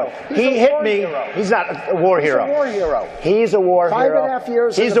get to it. He hit me. He's not a war hero. He's a war hero. He's a war hero. 5.5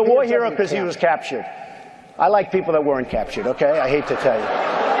 years. He's a war hero because he was captured. I like people that weren't captured, okay? I hate to tell you.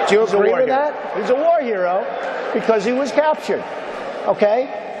 Do you agree with that? He's a war hero because he was captured, okay?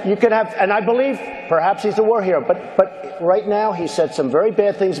 You can have, and I believe perhaps he's a war hero, but right now he said some very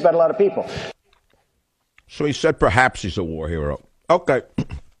bad things about a lot of people. So he said perhaps he's a war hero. Okay.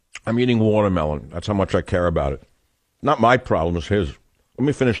 I'm eating watermelon. That's how much I care about it. Not my problem, it's his. Let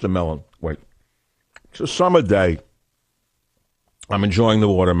me finish the melon. Wait. It's a summer day. I'm enjoying the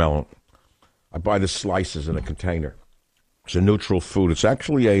watermelon. I buy the slices in a container. It's a neutral food. It's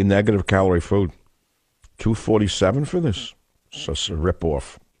actually a negative calorie food. $2.47 for this. So it's a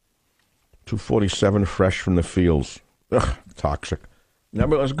ripoff. $2.47 fresh from the fields. Ugh, toxic.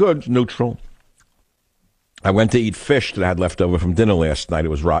 Nevertheless, good. It's neutral. I went to eat fish that I had left over from dinner last night. It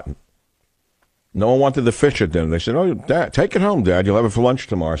was rotten. No one wanted the fish at dinner. They said, oh, Dad, take it home, Dad. You'll have it for lunch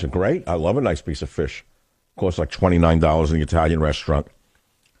tomorrow. I said, great. I love a nice piece of fish. Costs like $29 in the Italian restaurant.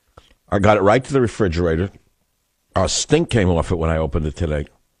 I got it right to the refrigerator. A stink came off it when I opened it today.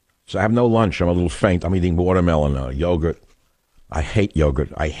 So I have no lunch. I'm a little faint. I'm eating watermelon, yogurt. I hate yogurt.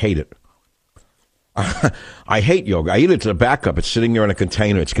 I hate it. I hate yogurt. I eat it to the backup. It's sitting there in a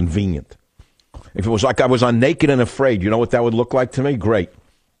container. It's convenient. If it was like I was on Naked and Afraid, you know what that would look like to me? Great.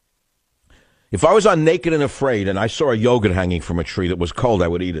 If I was on Naked and Afraid and I saw a yogurt hanging from a tree that was cold, I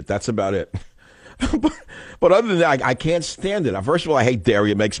would eat it. That's about it. But other than that, I can't stand it. First of all, I hate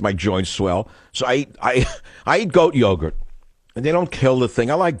dairy. It makes my joints swell. So I eat goat yogurt. And they don't kill the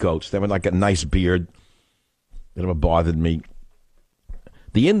thing. I like goats. They have like a nice beard. They never bothered me.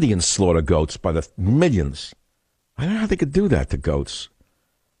 The Indians slaughter goats by the millions. I don't know how they could do that to goats.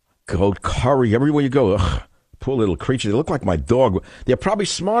 Goat curry, everywhere you go. Ugh, poor little creature. They look like my dog. They're probably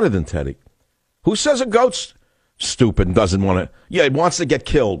smarter than Teddy. Who says a goat's stupid and doesn't want to? Yeah, he wants to get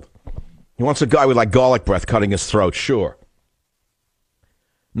killed. He wants a guy with like garlic breath cutting his throat, sure.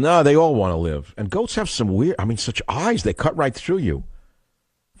 No, they all want to live. And goats have some weird, such eyes. They cut right through you.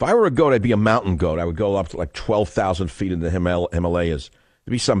 If I were a goat, I'd be a mountain goat. I would go up to like 12,000 feet in the Himalayas.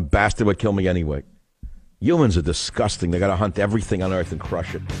 There'd be some bastard would kill me anyway. Humans are disgusting. They got to hunt everything on Earth and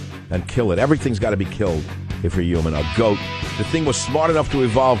crush it and kill it. Everything's got to be killed if you're human. A goat, the thing was smart enough to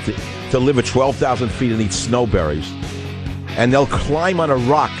evolve to live at 12,000 feet and eat snowberries. And they'll climb on a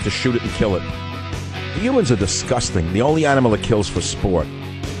rock to shoot it and kill it. Humans are disgusting. The only animal that kills for sport.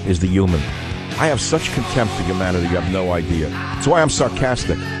 is the human. I have such contempt for humanity, you have no idea. That's why I'm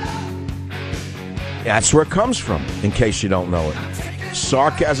sarcastic. That's where it comes from, in case you don't know it.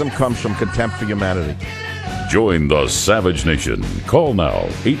 Sarcasm comes from contempt for humanity. Join the Savage Nation. Call now,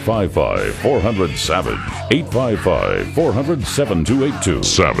 855-400-SAVAGE, 855-400-7282.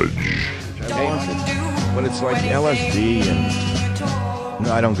 Savage. But it's like LSD and...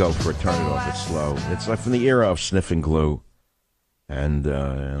 No, I don't go for it. Turn it off. It's slow. It's like from the era of sniffing glue and,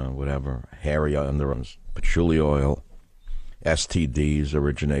 whatever, hairy underarms, patchouli oil. STDs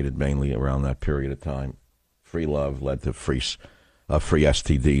originated mainly around that period of time. Free love led to free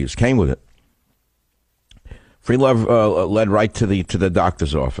STDs. Came with it. Free love led right to the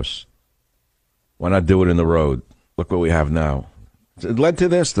doctor's office. Why not do it in the road? Look what we have now. It led to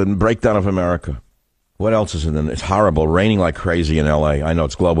this, the breakdown of America. What else is in it? It's horrible. Raining like crazy in L.A. I know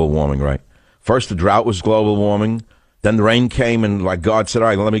it's global warming, right? First, the drought was global warming. Then the rain came, and like God said, all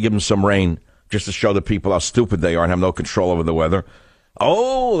right, let me give them some rain just to show the people how stupid they are and have no control over the weather.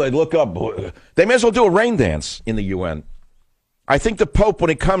 Oh, they look up. They may as well do a rain dance in the UN. I think the Pope, when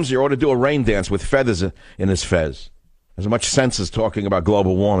he comes here, ought to do a rain dance with feathers in his fez. As much sense as talking about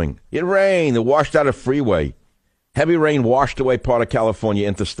global warming. It rained. It washed out a freeway. Heavy rain washed away part of California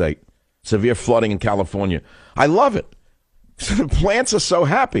interstate. Severe flooding in California. I love it. The plants are so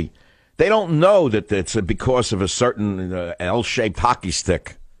happy. They don't know that it's because of a certain L-shaped hockey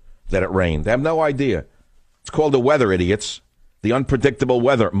stick that it rained. They have no idea. It's called the weather, idiots. The unpredictable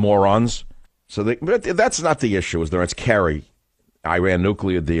weather, morons. But that's not the issue, is there? It's Kerry, Iran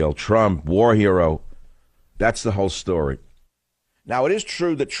nuclear deal, Trump, war hero. That's the whole story. Now, it is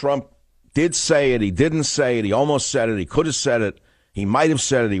true that Trump did say it. He didn't say it. He almost said it. He could have said it. He might have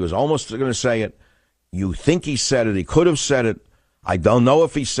said it. He was almost going to say it. You think he said it. He could have said it. I don't know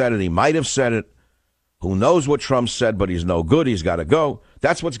if he said it. He might have said it. Who knows what Trump said, but he's no good. He's got to go.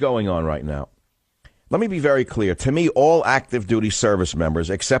 That's what's going on right now. Let me be very clear. To me, all active duty service members,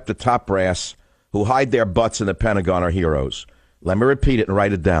 except the top brass who hide their butts in the Pentagon, are heroes. Let me repeat it and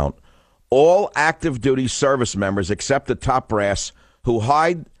write it down. All active duty service members, except the top brass who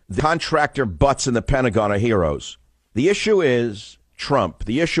hide the contractor butts in the Pentagon, are heroes. The issue is Trump.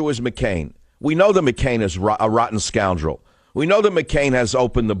 The issue is McCain. We know that McCain is a rotten scoundrel. We know that McCain has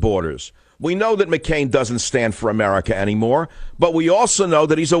opened the borders. We know that McCain doesn't stand for America anymore, but we also know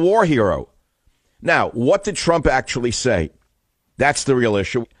that he's a war hero. Now, what did Trump actually say? That's the real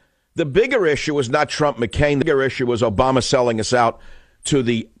issue. The bigger issue is not Trump, McCain. The bigger issue was Obama selling us out to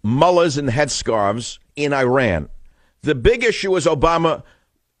the mullahs and headscarves in Iran. The big issue is Obama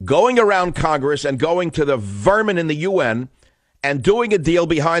going around Congress and going to the vermin in the UN and doing a deal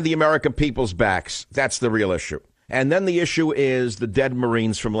behind the American people's backs. That's the real issue. And then the issue is the dead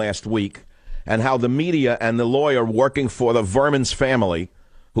Marines from last week and how the media and the lawyer working for the vermin's family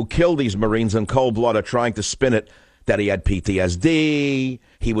who killed these Marines in cold blood are trying to spin it that he had PTSD,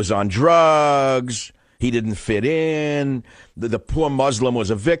 he was on drugs, he didn't fit in, the poor Muslim was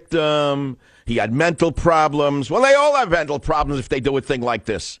a victim, he had mental problems. Well, they all have mental problems if they do a thing like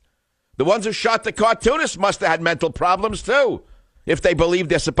this. The ones who shot the cartoonist must have had mental problems, too, if they believe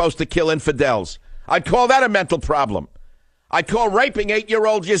they're supposed to kill infidels. I'd call that a mental problem. I'd call raping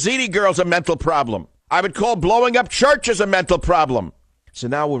 8-year-old Yazidi girls a mental problem. I would call blowing up churches a mental problem. So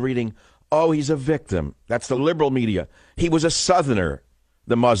now we're reading, oh, he's a victim. That's the liberal media. He was a Southerner,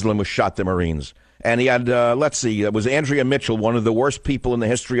 the Muslim who shot the Marines. And he had, it was Andrea Mitchell, one of the worst people in the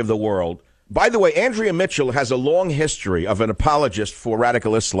history of the world. By the way, Andrea Mitchell has a long history of an apologist for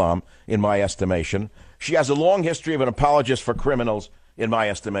radical Islam, in my estimation. She has a long history of an apologist for criminals, in my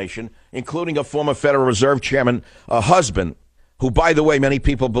estimation, including a former Federal Reserve Chairman, a husband, who, by the way, many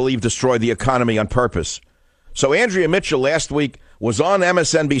people believe destroyed the economy on purpose. So Andrea Mitchell last week was on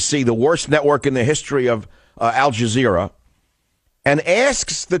MSNBC, the worst network in the history of Al Jazeera, and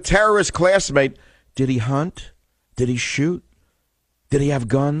asks the terrorist classmate, did he hunt? Did he shoot? Did he have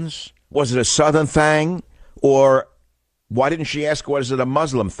guns? Was it a Southern thing? Or why didn't she ask, was it a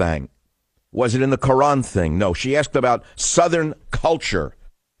Muslim thing? Was it in the Quran thing? No, she asked about Southern culture.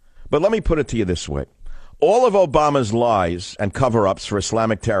 But let me put it to you this way. All of Obama's lies and cover-ups for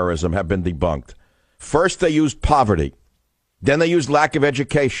Islamic terrorism have been debunked. First, they used poverty. Then they used lack of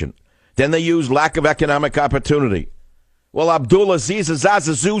education. Then they used lack of economic opportunity. Well, Abdulaziz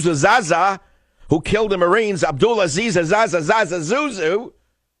Zaza, who killed the Marines, Abdulaziz Zaza,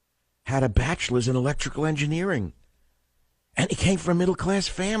 had a bachelor's in electrical engineering. And he came from a middle-class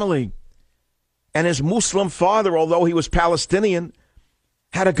family. And his Muslim father, although he was Palestinian,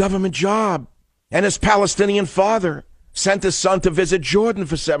 had a government job. And his Palestinian father sent his son to visit Jordan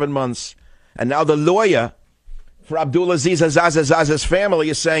for 7 months. And now the lawyer for Abdulaziz Azaz's family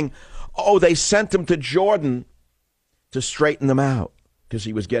is saying, oh, they sent him to Jordan to straighten them out because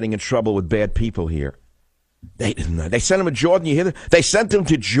he was getting in trouble with bad people here. They didn't know. They sent him to Jordan. You hear that? They sent him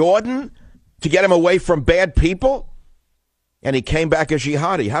to Jordan to get him away from bad people? And he came back a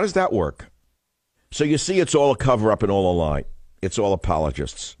jihadi. How does that work? So you see, it's all a cover-up and all a lie. It's all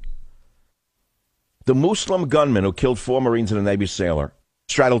apologists. The Muslim gunman who killed 4 Marines and a Navy sailor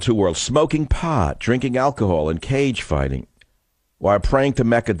straddled 2 worlds, smoking pot, drinking alcohol, and cage fighting, while praying to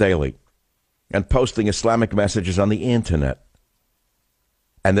Mecca daily and posting Islamic messages on the internet.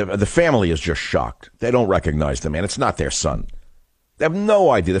 And the family is just shocked. They don't recognize the man. It's not their son. They have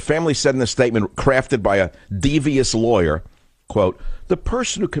no idea. The family said in a statement crafted by a devious lawyer, quote, the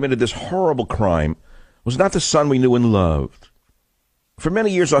person who committed this horrible crime was not the son we knew and loved. For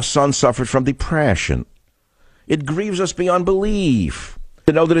many years, our son suffered from depression. It grieves us beyond belief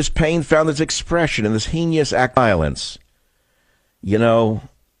to know that his pain found its expression in this heinous act of violence. You know,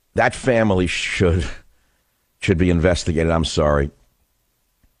 that family should be investigated. I'm sorry.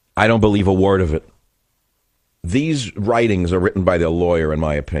 I don't believe a word of it. These writings are written by their lawyer, in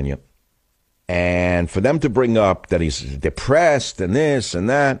my opinion. And for them to bring up that he's depressed and this and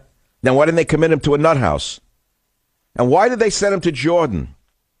that, then why didn't they commit him to a nut house? And why did they send him to Jordan,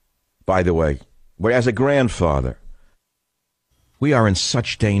 by the way, where as a grandfather? We are in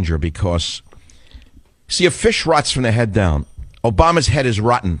such danger because, see, a fish rots from the head down. Obama's head is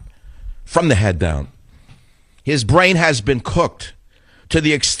rotten from the head down. His brain has been cooked to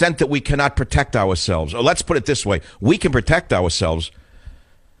the extent that we cannot protect ourselves. Or let's put it this way. We can protect ourselves,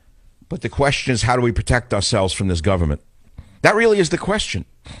 but the question is, how do we protect ourselves from this government? That really is the question.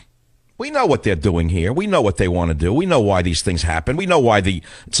 We know what they're doing here. We know what they want to do. We know why these things happen. We know why the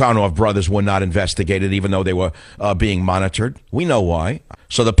Tsarnaev brothers were not investigated, even though they were being monitored. We know why.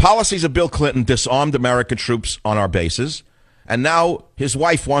 So the policies of Bill Clinton disarmed American troops on our bases, and now his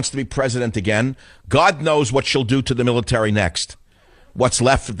wife wants to be president again. God knows what she'll do to the military next. What's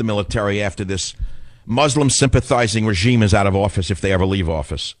left of the military after this Muslim-sympathizing regime is out of office, if they ever leave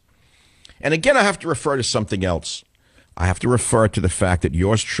office. And again, I have to refer to something else. I have to refer to the fact that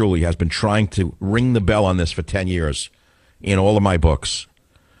yours truly has been trying to ring the bell on this for 10 years in all of my books.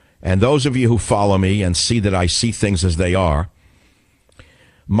 And those of you who follow me and see that I see things as they are,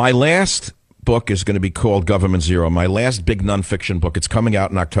 my last book is going to be called Government Zero, my last big nonfiction book. It's coming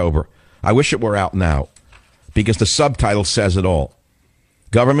out in October. I wish it were out now because the subtitle says it all.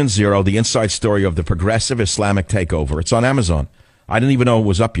 Government Zero, the inside story of the progressive Islamic takeover. It's on Amazon. I didn't even know it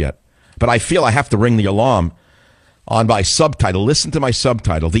was up yet. But I feel I have to ring the alarm on my subtitle. Listen to my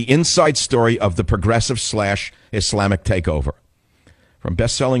subtitle, The Inside Story of the Progressive/Islamic Takeover. From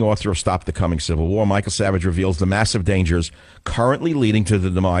best-selling author of Stop the Coming Civil War, Michael Savage reveals the massive dangers currently leading to the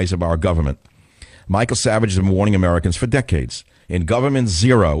demise of our government. Michael Savage has been warning Americans for decades. In Government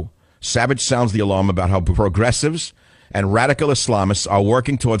Zero, Savage sounds the alarm about how progressives and radical Islamists are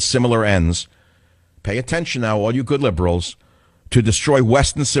working towards similar ends. Pay attention now, all you good liberals, to destroy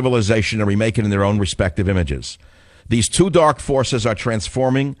Western civilization and remake it in their own respective images. These two dark forces are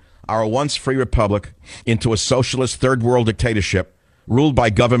transforming our once free republic into a socialist third world dictatorship ruled by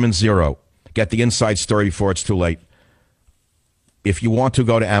Government Zero. Get the inside story before it's too late. If you want to,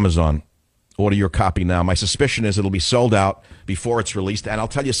 go to Amazon. Order your copy now. My suspicion is it'll be sold out before it's released. And I'll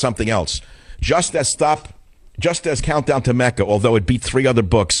tell you something else. Just as Countdown to Mecca, although it beat 3 other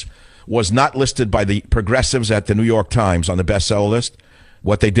books, was not listed by the progressives at the New York Times on the bestseller list,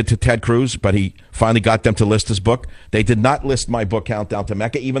 what they did to Ted Cruz, but he finally got them to list his book. They did not list my book, Countdown to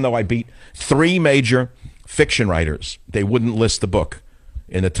Mecca, even though I beat 3 major fiction writers. They wouldn't list the book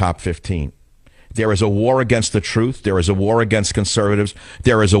in the top 15. There is a war against the truth. There is a war against conservatives.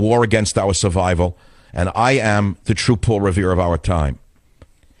 There is a war against our survival. And I am the true Paul Revere of our time.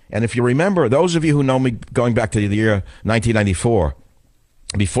 And if you remember, those of you who know me going back to the year 1994,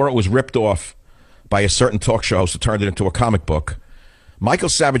 before it was ripped off by a certain talk show host who turned it into a comic book, Michael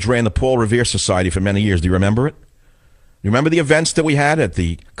Savage ran the Paul Revere Society for many years. Do you remember it? You remember the events that we had at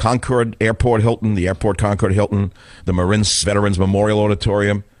the Concord Airport Hilton, the Airport Concord Hilton, the Marines Veterans Memorial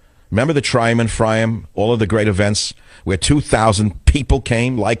Auditorium? Remember the Triumph and Friam, all of the great events where 2,000 people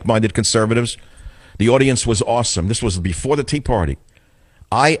came, like-minded conservatives? The audience was awesome. This was before the Tea Party.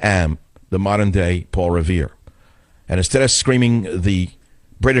 I am the modern-day Paul Revere. And instead of screaming, the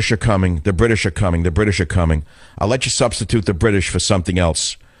British are coming, the British are coming, the British are coming, I'll let you substitute the British for something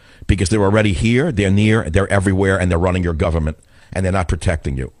else. Because they're already here, they're near, they're everywhere, and they're running your government. And they're not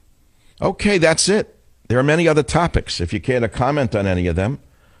protecting you. Okay, that's it. There are many other topics. If you care to comment on any of them,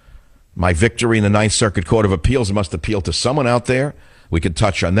 my victory in the Ninth Circuit Court of Appeals must appeal to someone out there. We could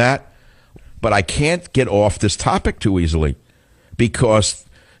touch on that. But I can't get off this topic too easily because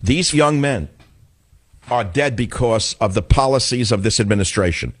these young men are dead because of the policies of this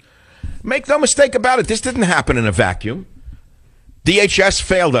administration. Make no mistake about it. This didn't happen in a vacuum. DHS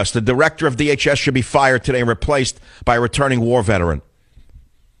failed us. The director of DHS should be fired today and replaced by a returning war veteran.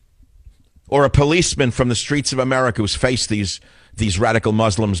 Or a policeman from the streets of America who's faced these radical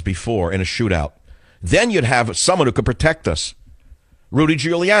Muslims before in a shootout. Then you'd have someone who could protect us. Rudy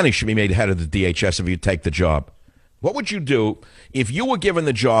Giuliani should be made head of the DHS if you take the job. What would you do if you were given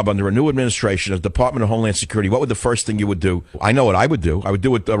the job under a new administration of the Department of Homeland Security? What would the first thing you would do? I know what I would do. I would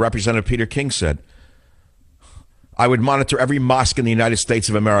do what Representative Peter King said. I would monitor every mosque in the United States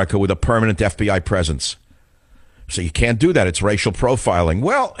of America with a permanent FBI presence. So you can't do that. It's racial profiling.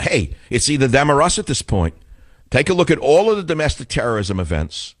 Well, hey, it's either them or us at this point. Take a look at all of the domestic terrorism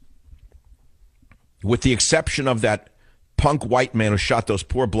events, with the exception of that punk white man who shot those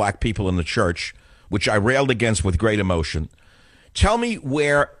poor black people in the church, which I railed against with great emotion. Tell me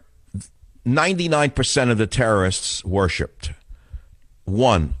where 99% of the terrorists worshipped.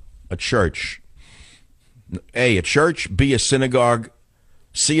 1, a church. A church. B, a synagogue.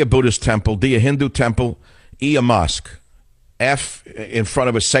 C, a Buddhist temple. D, a Hindu temple. E, a mosque. F, in front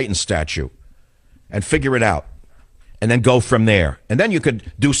of a Satan statue. And figure it out. And then go from there. And then you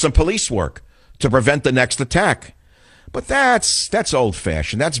could do some police work to prevent the next attack. But that's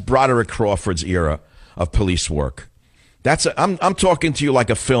old-fashioned. That's Broderick Crawford's era of police work. I'm talking to you like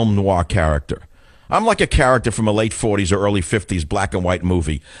a film noir character. I'm like a character from a late 40s or early 50s black and white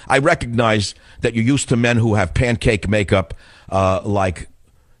movie. I recognize that you're used to men who have pancake makeup like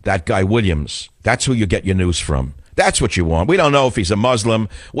that guy Williams. That's who you get your news from. That's what you want. We don't know if he's a Muslim.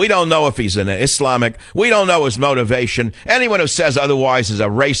 We don't know if he's an Islamic. We don't know his motivation. Anyone who says otherwise is a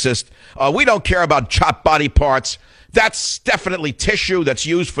racist. We don't care about chopped body parts. That's definitely tissue that's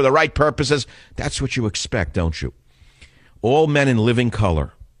used for the right purposes. That's what you expect, don't you? All men in living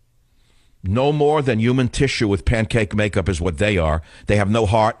color. No more than human tissue with pancake makeup is what they are. They have no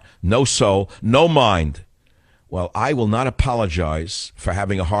heart, no soul, no mind. Well, I will not apologize for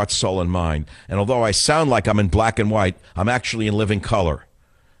having a heart, soul, and mind. And although I sound like I'm in black and white, I'm actually in living color.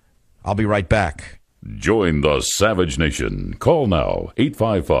 I'll be right back. Join the Savage Nation. Call now,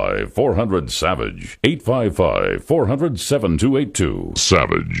 855-400-SAVAGE, 855-400-7282.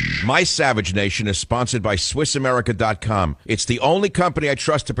 Savage. My Savage Nation is sponsored by SwissAmerica.com. It's the only company I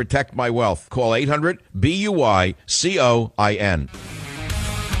trust to protect my wealth. Call 800-BUI-COIN.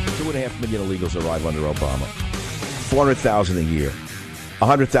 2.5 million illegals arrive under Obama. 400,000 a year.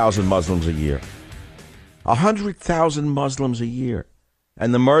 100,000 Muslims a year. 100,000 Muslims a year.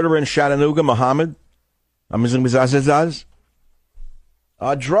 And the murderer in Chattanooga, Muhammad, a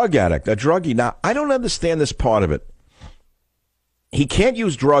drug addict, a druggie. Now, I don't understand this part of it. He can't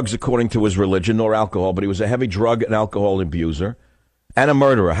use drugs according to his religion, nor alcohol, but he was a heavy drug and alcohol abuser and a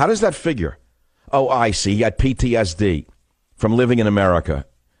murderer. How does that figure? Oh, I see. He had PTSD from living in America.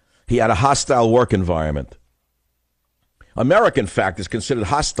 He had a hostile work environment. America, in fact, is considered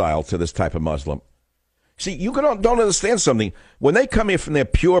hostile to this type of Muslim. See, you don't understand something. When they come here from their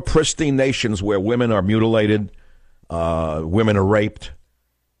pure, pristine nations where women are mutilated, women are raped,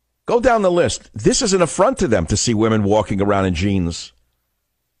 go down the list. This is an affront to them to see women walking around in jeans,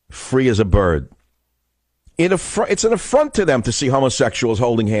 free as a bird. It's an affront to them to see homosexuals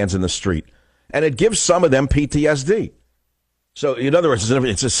holding hands in the street. And it gives some of them PTSD. So, in other words,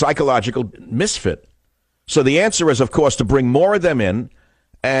 it's a psychological misfit. So the answer is, of course, to bring more of them in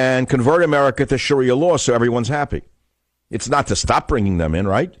and convert America to Sharia law so everyone's happy. It's not to stop bringing them in,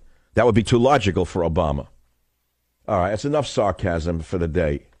 right? That would be too logical for Obama. All right, that's enough sarcasm for the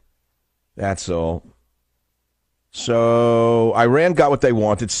day. That's all. So Iran got what they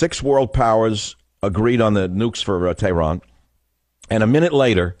wanted. 6 world powers agreed on the nukes for Tehran. And a minute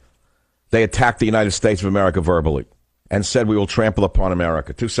later, they attacked the United States of America verbally and said, we will trample upon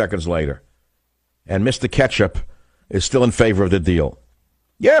America. 2 seconds later. And Mr. Ketchup is still in favor of the deal.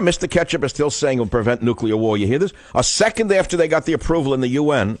 Yeah, Mr. Ketchup is still saying it will prevent nuclear war. You hear this? A second after they got the approval in the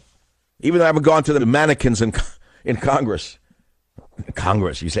UN, even though I haven't gone to the mannequins in Congress.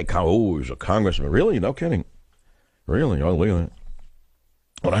 Congress, you say, oh, he's a congressman. Really? No kidding. Really? Oh, look at that.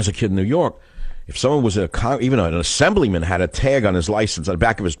 When I was a kid in New York, if someone was even an assemblyman had a tag on his license on the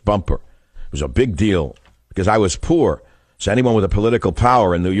back of his bumper, it was a big deal because I was poor. So anyone with a political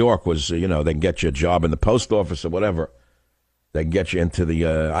power in New York was, they can get you a job in the post office or whatever. They can get you into the,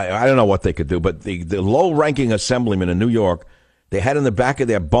 I don't know what they could do, but the low-ranking assemblyman in New York, they had in the back of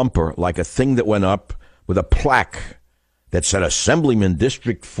their bumper like a thing that went up with a plaque that said Assemblyman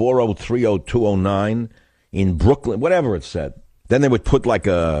District 4030-209 in Brooklyn, whatever it said. Then they would put like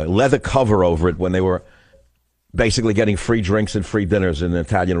a leather cover over it when they were basically getting free drinks and free dinners in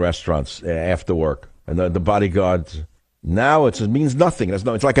Italian restaurants after work. And the bodyguards, now it means nothing. It's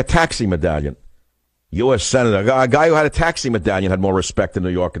like a taxi medallion. U.S. Senator, a guy who had a taxi medallion had more respect in New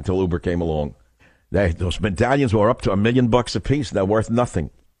York until Uber came along. Those medallions were up to $1 million a piece. They're worth nothing.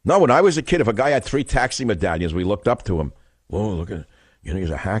 No, when I was a kid, if a guy had 3 taxi medallions, we looked up to him. Whoa, look at, he's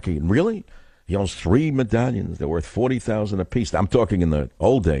a hacky. Really? He owns 3 medallions. They're worth $40,000 a piece. I'm talking in the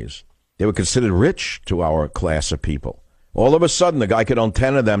old days. They were considered rich to our class of people. All of a sudden, the guy could own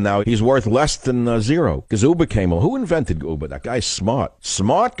 10 of them. Now he's worth less than 0 because Uber came along. Who invented Uber? That guy's smart.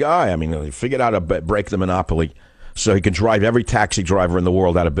 Smart guy. I mean, he figured out how to break the monopoly so he could drive every taxi driver in the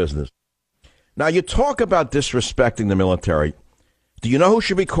world out of business. Now, you talk about disrespecting the military. Do you know who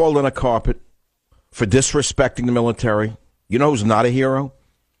should be called on a carpet for disrespecting the military? You know who's not a hero?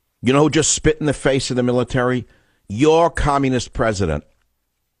 You know who just spit in the face of the military? Your communist president.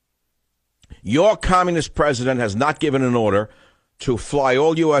 Your communist president has not given an order to fly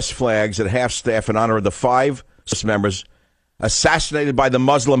all U.S. flags at half-staff in honor of the 5 members assassinated by the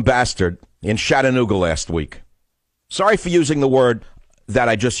Muslim bastard in Chattanooga last week. Sorry for using the word that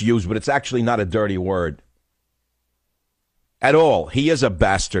I just used, but it's actually not a dirty word at all. He is a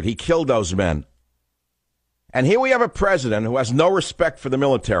bastard. He killed those men. And here we have a president who has no respect for the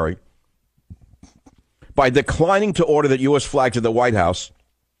military by declining to order that U.S. flags at the White House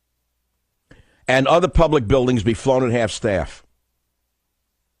and other public buildings be flown at half-staff.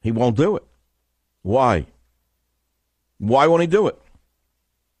 He won't do it. Why? Why won't he do it?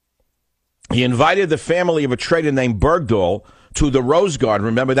 He invited the family of a traitor named Bergdahl to the Rose Garden.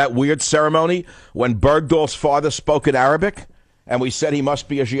 Remember that weird ceremony when Bergdahl's father spoke in Arabic? And we said he must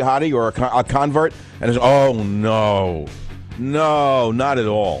be a jihadi or a convert? And it's, oh, no. No, not at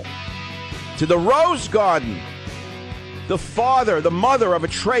all. To the Rose Garden. The mother of a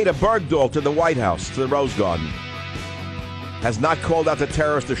traitor, Bergdahl, to the White House, to the Rose Garden, has not called out the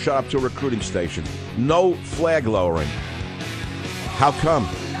terrorists to shut up to a recruiting station. No flag lowering. How come?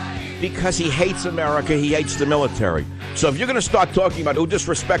 Because he hates America, he hates the military. So if you're going to start talking about who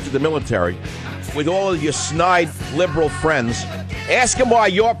disrespected the military with all of your snide liberal friends, ask him why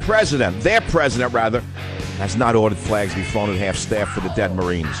your president, their president rather, has not ordered flags be flown at half-staff for the dead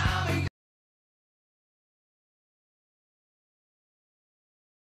Marines.